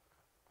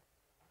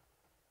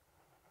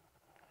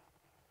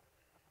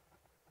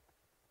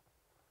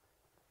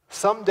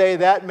 Someday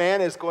that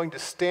man is going to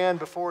stand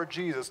before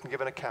Jesus and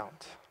give an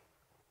account,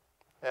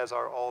 as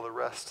are all the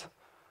rest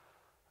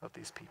of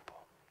these people.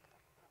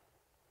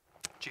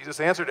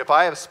 Jesus answered, if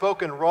I have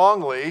spoken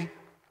wrongly,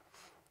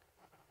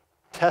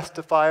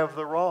 testify of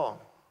the wrong.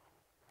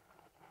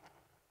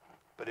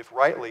 But if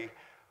rightly,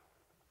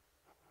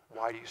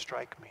 why do you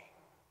strike me?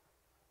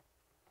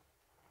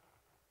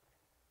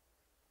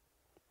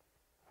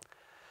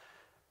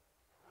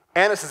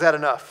 Annas has had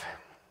enough.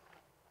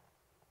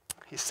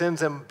 He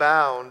sends him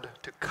bound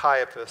to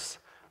Caiaphas,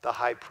 the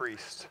high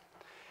priest.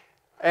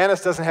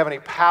 Annas doesn't have any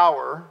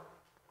power,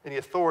 any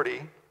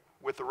authority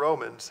with the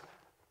Romans,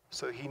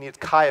 so he needs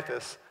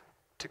Caiaphas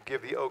to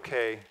give the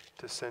okay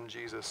to send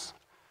Jesus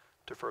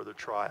to further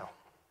trial.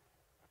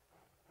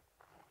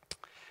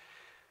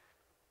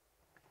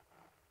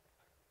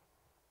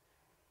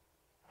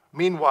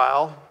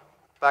 Meanwhile,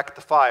 back at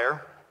the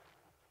fire,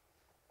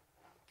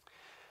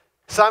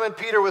 Simon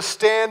Peter was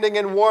standing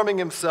and warming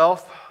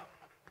himself.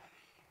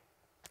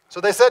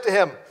 So they said to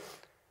him,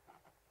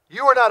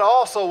 you are not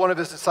also one of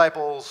his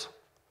disciples,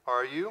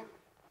 are you?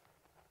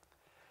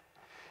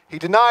 He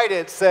denied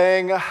it,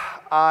 saying,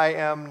 I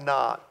am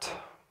not.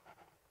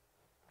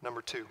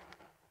 Number 2.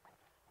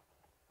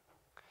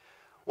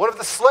 One of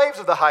the slaves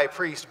of the high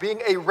priest,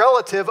 being a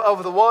relative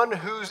of the one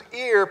whose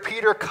ear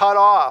Peter cut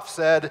off,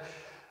 said,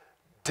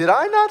 did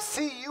I not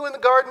see you in the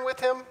garden with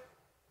him?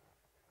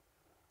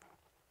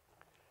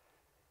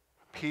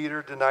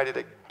 Peter denied it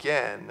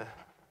again,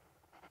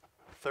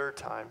 third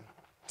time,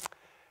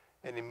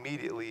 and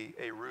immediately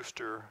a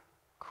rooster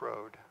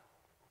crowed.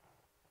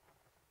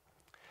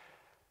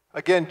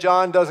 Again,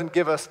 John doesn't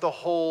give us the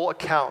whole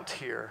account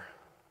here.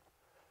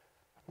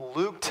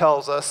 Luke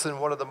tells us in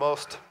one of the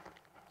most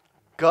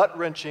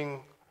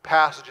gut-wrenching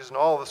passages in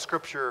all of the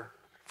Scripture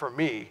for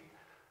me.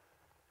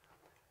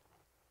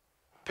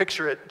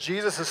 Picture it.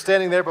 Jesus is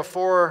standing there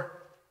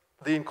before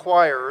the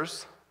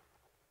inquirers,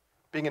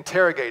 being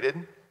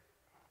interrogated,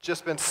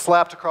 just been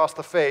slapped across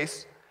the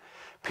face.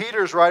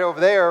 Peter's right over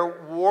there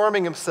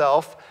warming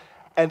himself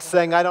and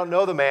saying, I don't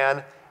know the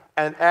man.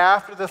 And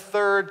after the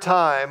third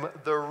time,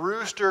 the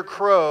rooster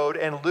crowed,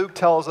 and Luke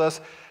tells us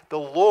the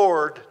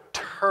Lord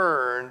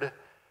turned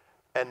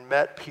and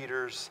met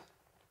Peter's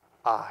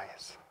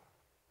eyes.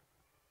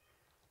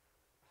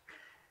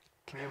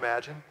 Can you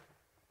imagine?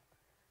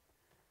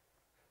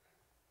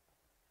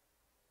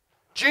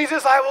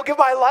 Jesus, I will give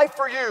my life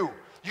for you.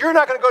 You're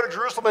not going to go to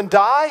Jerusalem and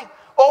die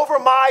over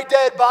my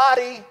dead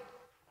body.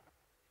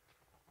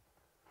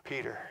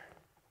 Peter,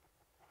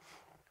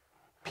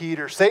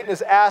 Satan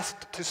is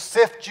asked to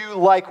sift you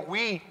like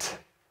wheat.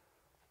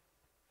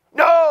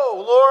 No,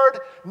 Lord,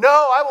 no,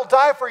 I will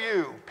die for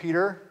you,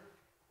 Peter.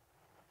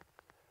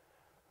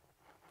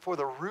 before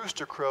the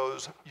rooster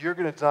crows, you're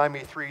going to deny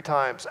me 3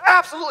 times.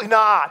 Absolutely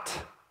not.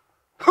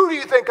 Who do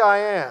you think I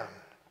am?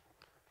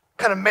 What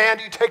kind of man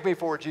do you take me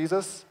for,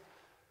 Jesus?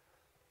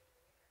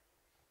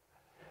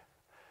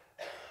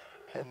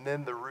 And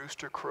then the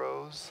rooster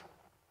crows,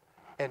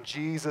 and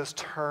Jesus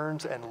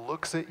turns and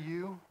looks at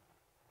you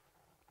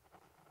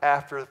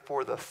after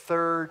for the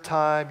 3rd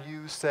time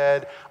you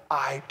said,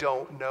 I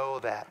don't know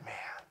that man.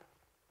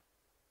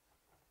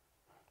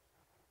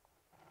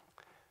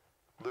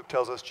 Luke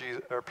tells us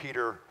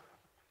Peter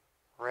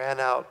ran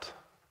out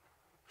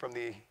from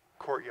the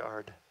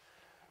courtyard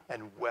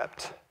and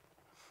wept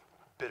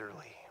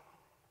bitterly.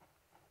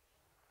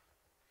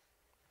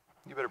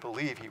 You better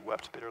believe he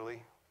wept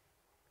bitterly.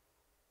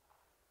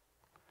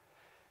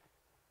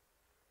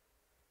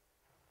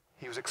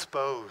 He was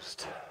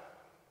exposed.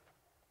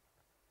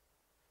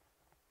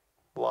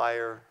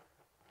 Liar,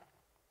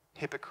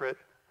 hypocrite,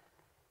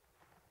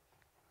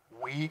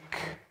 weak,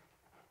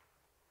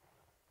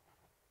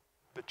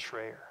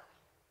 betrayer.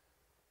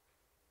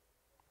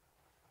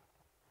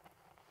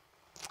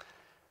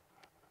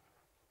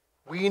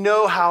 We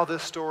know how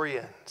this story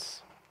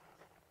ends.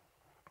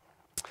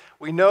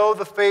 We know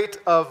the fate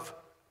of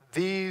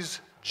these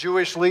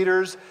Jewish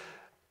leaders.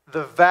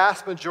 The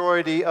vast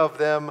majority of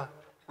them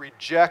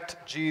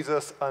reject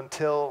Jesus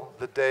until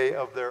the day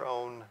of their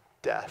own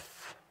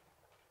death.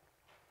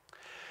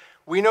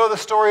 We know the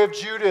story of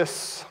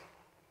Judas.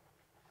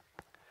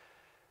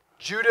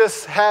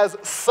 Judas has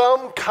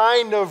some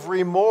kind of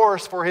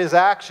remorse for his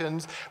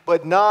actions,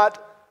 but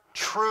not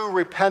true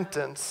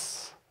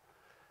repentance.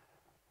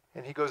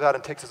 And he goes out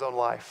and takes his own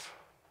life.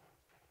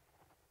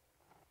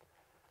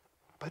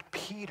 But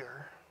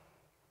Peter,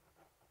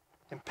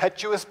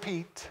 impetuous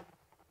Pete,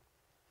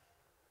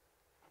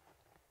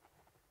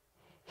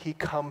 he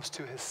comes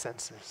to his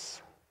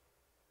senses.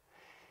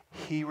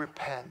 He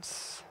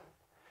repents.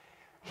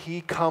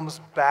 He comes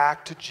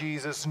back to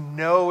Jesus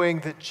knowing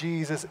that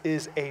Jesus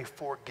is a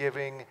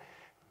forgiving,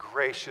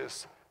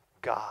 gracious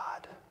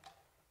God.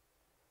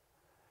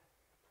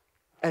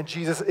 And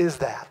Jesus is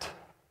that.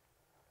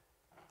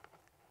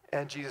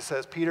 And Jesus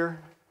says,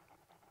 Peter,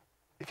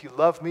 if you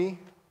love me,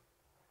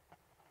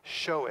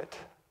 show it.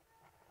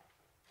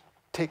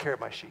 Take care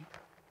of my sheep.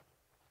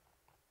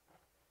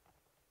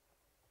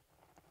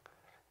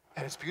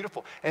 And it's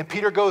beautiful. And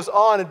Peter goes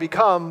on and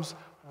becomes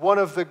one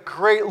of the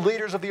great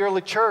leaders of the early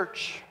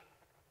church.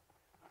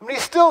 I mean,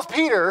 he still is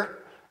Peter.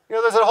 You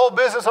know, there's that whole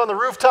business on the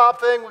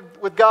rooftop thing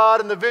with God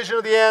and the vision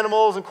of the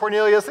animals and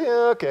Cornelius.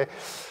 Yeah, okay.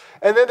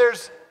 And then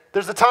there's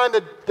the time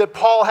that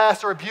Paul has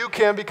to rebuke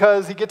him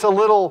because he gets a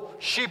little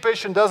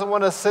sheepish and doesn't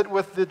want to sit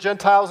with the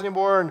Gentiles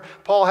anymore, and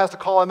Paul has to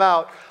call him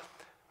out.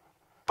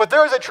 But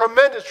there is a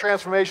tremendous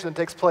transformation that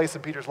takes place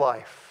in Peter's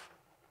life.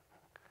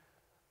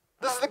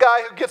 This is the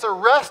guy who gets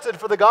arrested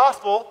for the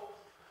gospel,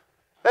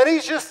 and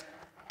he's just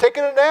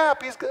taking a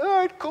nap. He's, all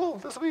right,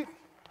 cool. We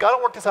got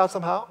to work this out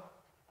somehow.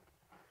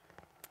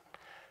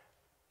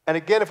 And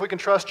again, if we can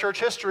trust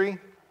church history,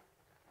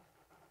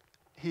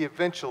 he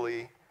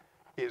eventually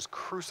is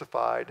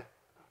crucified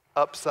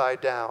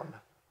upside down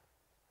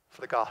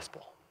for the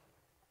gospel.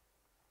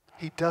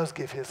 He does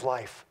give his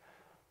life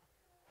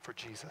for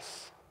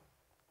Jesus.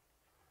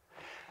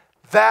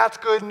 That's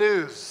good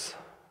news.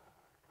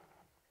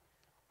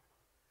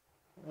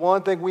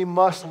 One thing we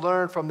must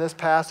learn from this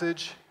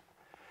passage,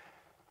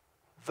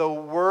 the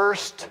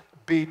worst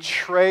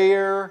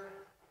betrayer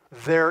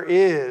there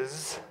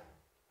is,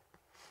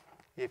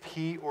 if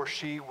he or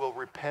she will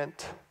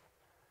repent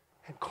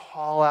and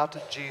call out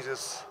to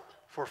Jesus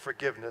for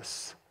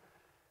forgiveness,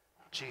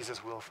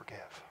 Jesus will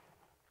forgive.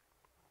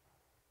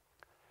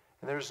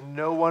 And there's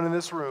no one in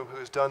this room who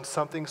has done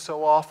something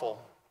so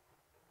awful,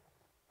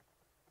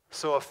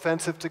 so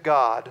offensive to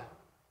God,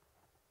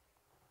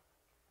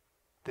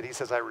 that he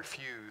says, I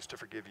refuse to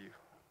forgive you.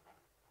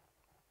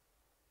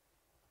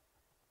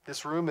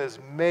 This room is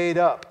made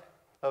up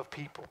of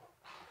people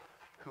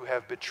who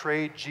have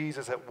betrayed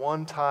Jesus at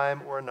one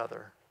time or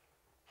another.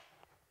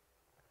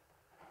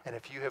 And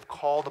if you have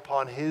called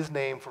upon his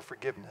name for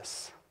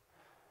forgiveness,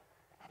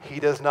 he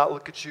does not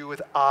look at you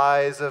with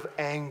eyes of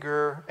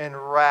anger and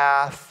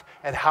wrath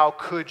and how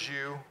could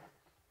you.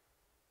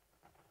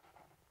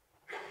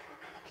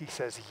 He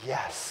says,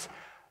 yes,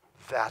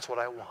 that's what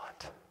I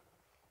want.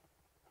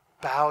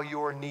 Bow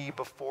your knee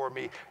before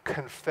me.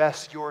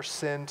 Confess your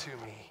sin to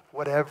me,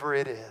 whatever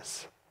it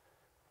is,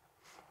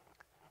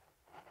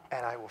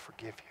 and I will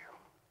forgive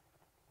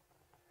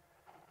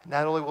you.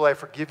 Not only will I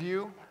forgive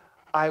you,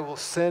 I will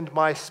send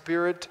my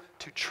Spirit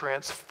to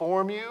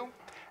transform you,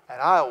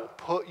 and I will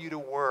put you to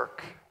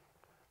work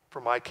for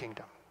my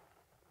kingdom.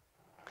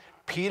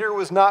 Peter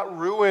was not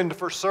ruined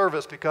for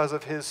service because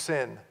of his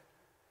sin.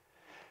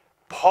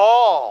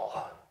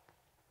 Paul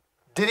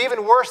did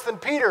even worse than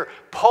Peter.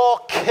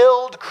 Paul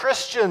killed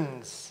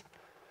Christians.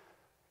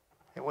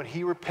 And when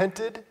he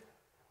repented,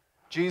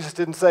 Jesus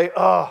didn't say,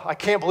 oh, I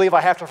can't believe I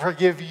have to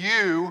forgive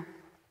you,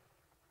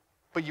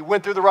 but you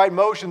went through the right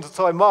motions and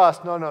so I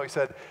must. No, he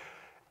said,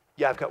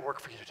 yeah, I've got work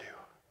for you to do.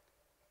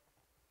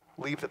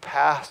 Leave the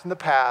past in the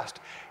past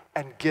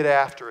and get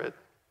after it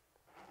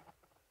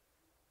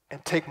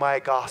and take my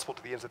gospel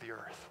to the ends of the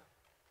earth.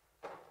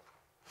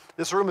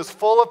 This room is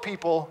full of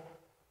people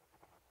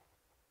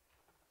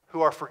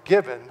who are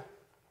forgiven.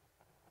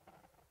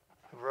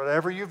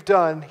 Whatever you've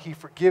done, he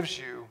forgives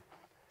you.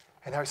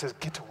 And now he says,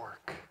 get to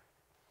work.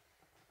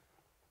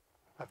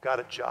 I've got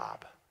a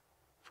job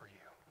for you.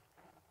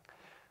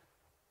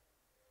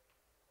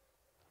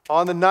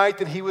 On the night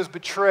that he was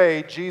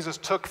betrayed, Jesus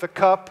took the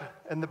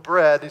cup and the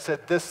bread. He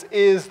said, this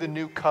is the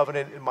new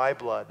covenant in my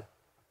blood.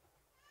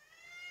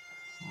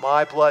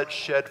 My blood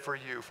shed for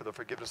you for the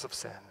forgiveness of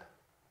sin.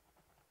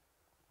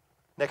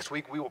 Next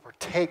week, we will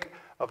partake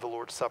of the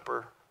Lord's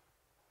Supper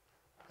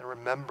and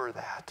remember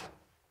that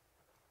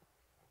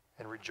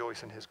and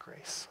rejoice in his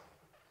grace.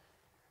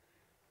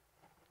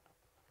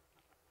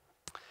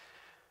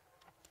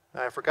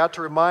 Now, I forgot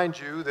to remind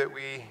you that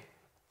we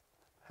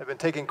have been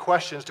taking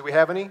questions. Do we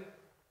have any?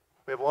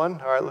 We have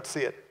one? All right, let's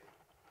see it.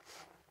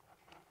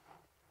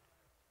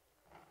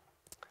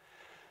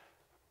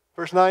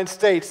 Verse 9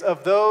 states,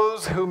 of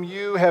those whom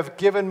you have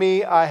given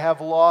me, I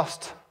have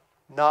lost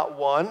not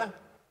one.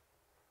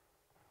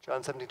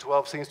 John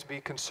 17:12 seems to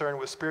be concerned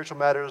with spiritual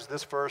matters,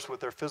 this verse with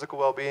their physical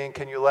well-being.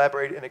 Can you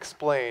elaborate and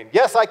explain?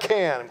 Yes, I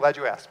can. I'm glad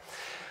you asked.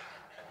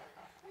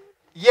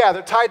 Yeah,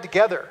 they're tied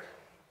together.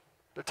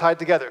 They're tied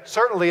together.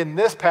 Certainly in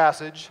this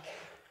passage,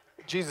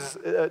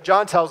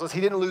 John tells us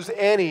he didn't lose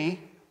any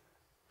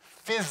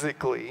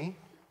physically,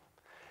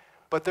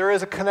 but there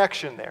is a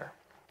connection there.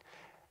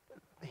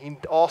 He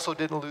also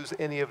didn't lose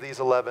any of these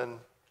 11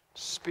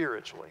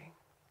 spiritually.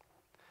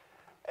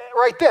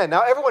 Right then,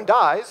 now everyone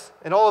dies,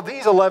 and all of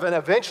these 11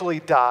 eventually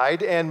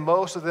died, and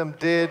most of them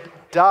did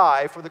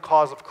die for the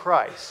cause of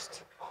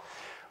Christ.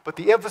 But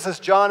the emphasis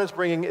John is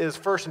bringing is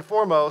first and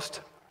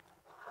foremost,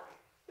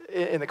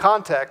 in the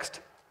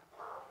context,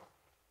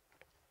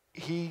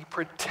 he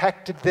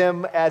protected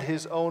them at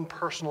his own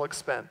personal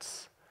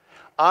expense.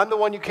 I'm the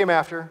one you came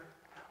after.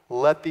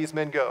 Let these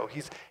men go.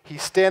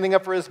 He's standing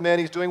up for his men.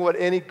 He's doing what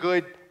any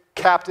good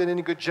captain,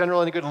 any good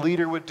general, any good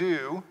leader would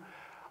do.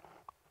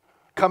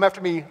 Come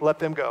after me, let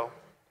them go.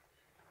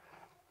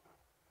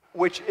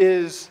 Which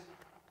is,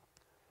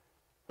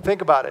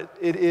 think about it,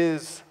 it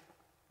is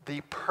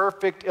the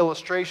perfect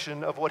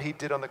illustration of what he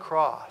did on the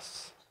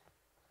cross.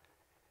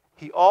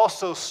 He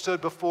also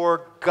stood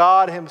before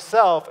God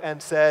himself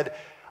and said,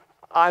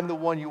 I'm the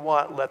one you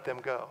want, let them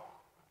go.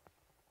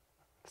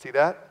 See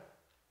that?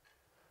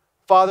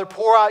 Father,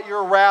 pour out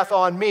your wrath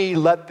on me,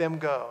 let them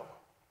go.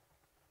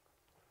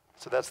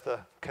 So that's the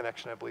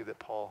connection I believe that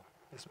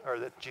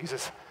that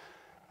Jesus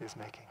is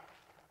making.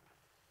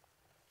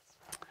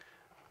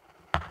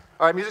 All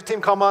right, music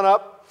team, come on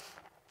up.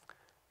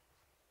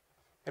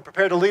 And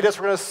prepare to lead us.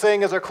 We're going to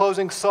sing as our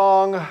closing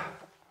song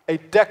a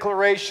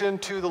declaration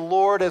to the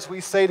Lord as we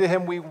say to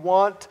him, we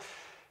want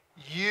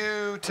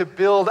you to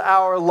build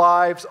our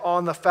lives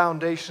on the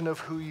foundation of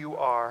who you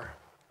are.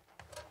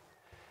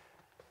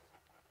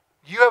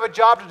 You have a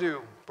job to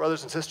do,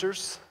 brothers and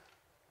sisters.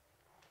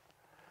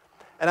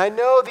 And I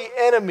know the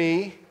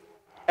enemy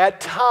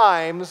at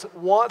times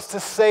wants to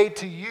say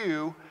to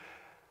you,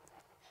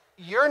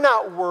 you're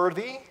not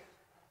worthy.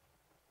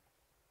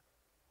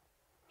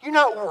 You're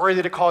not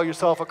worthy to call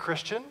yourself a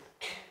Christian.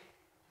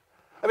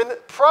 I mean,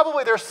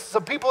 probably there's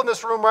some people in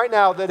this room right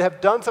now that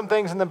have done some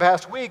things in the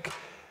past week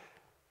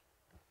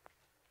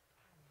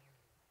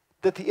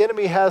that the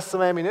enemy has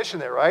some ammunition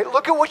there, right?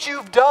 Look at what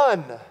you've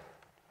done.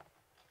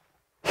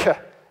 Yeah,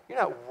 you're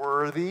not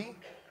worthy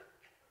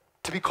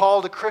to be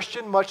called a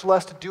Christian, much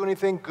less to do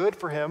anything good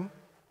for him.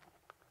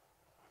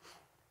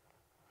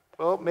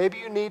 Well, maybe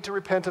you need to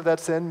repent of that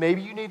sin.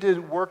 Maybe you need to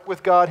work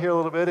with God here a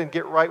little bit and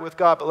get right with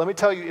God. But let me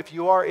tell you, if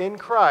you are in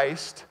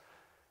Christ,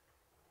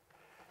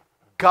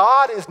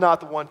 God is not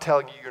the one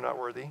telling you you're not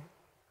worthy.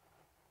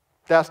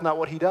 That's not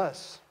what he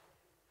does.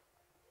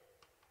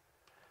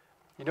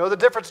 You know the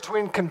difference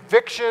between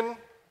conviction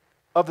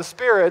of the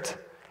Spirit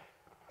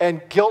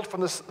and guilt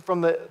from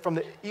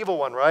the evil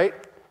one, right?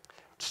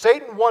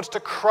 Satan wants to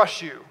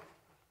crush you.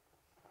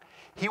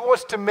 He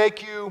wants to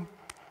make you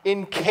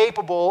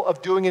incapable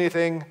of doing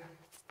anything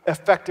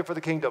effective for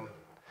the kingdom.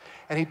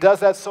 And he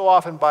does that so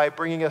often by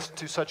bringing us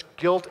to such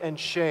guilt and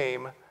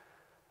shame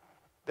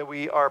that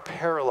we are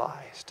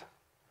paralyzed.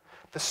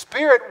 The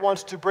Spirit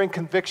wants to bring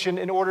conviction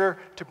in order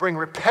to bring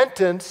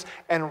repentance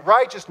and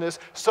righteousness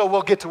so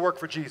we'll get to work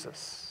for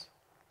Jesus.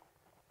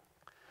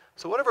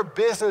 So whatever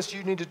business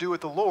you need to do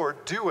with the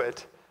Lord, do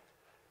it.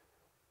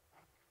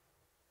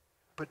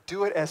 But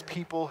do it as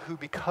people who,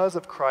 because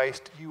of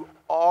Christ, you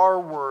are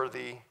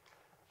worthy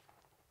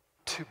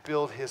to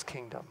build his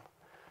kingdom.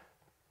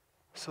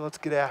 So let's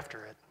get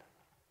after it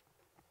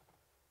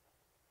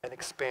and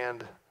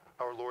expand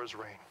our Lord's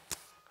reign.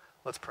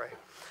 Let's pray.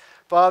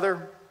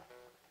 Father,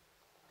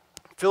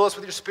 fill us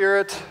with your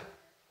Spirit.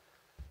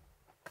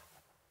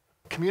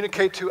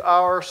 Communicate to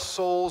our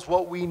souls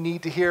what we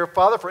need to hear.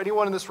 Father, for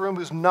anyone in this room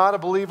who's not a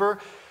believer,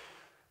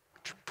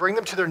 bring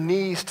them to their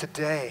knees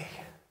today,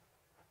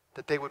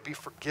 that they would be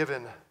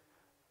forgiven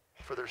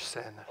for their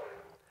sin.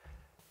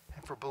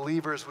 And for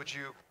believers, would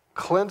you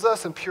cleanse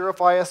us and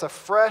purify us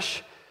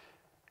afresh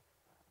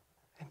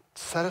and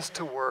Set us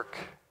to work.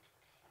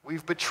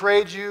 We've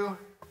betrayed you,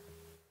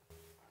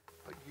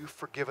 but you've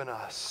forgiven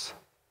us.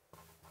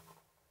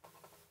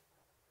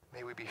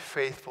 May we be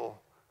faithful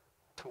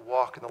to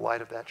walk in the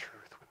light of that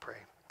truth, we pray.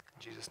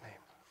 In Jesus' name,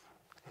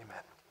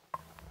 amen.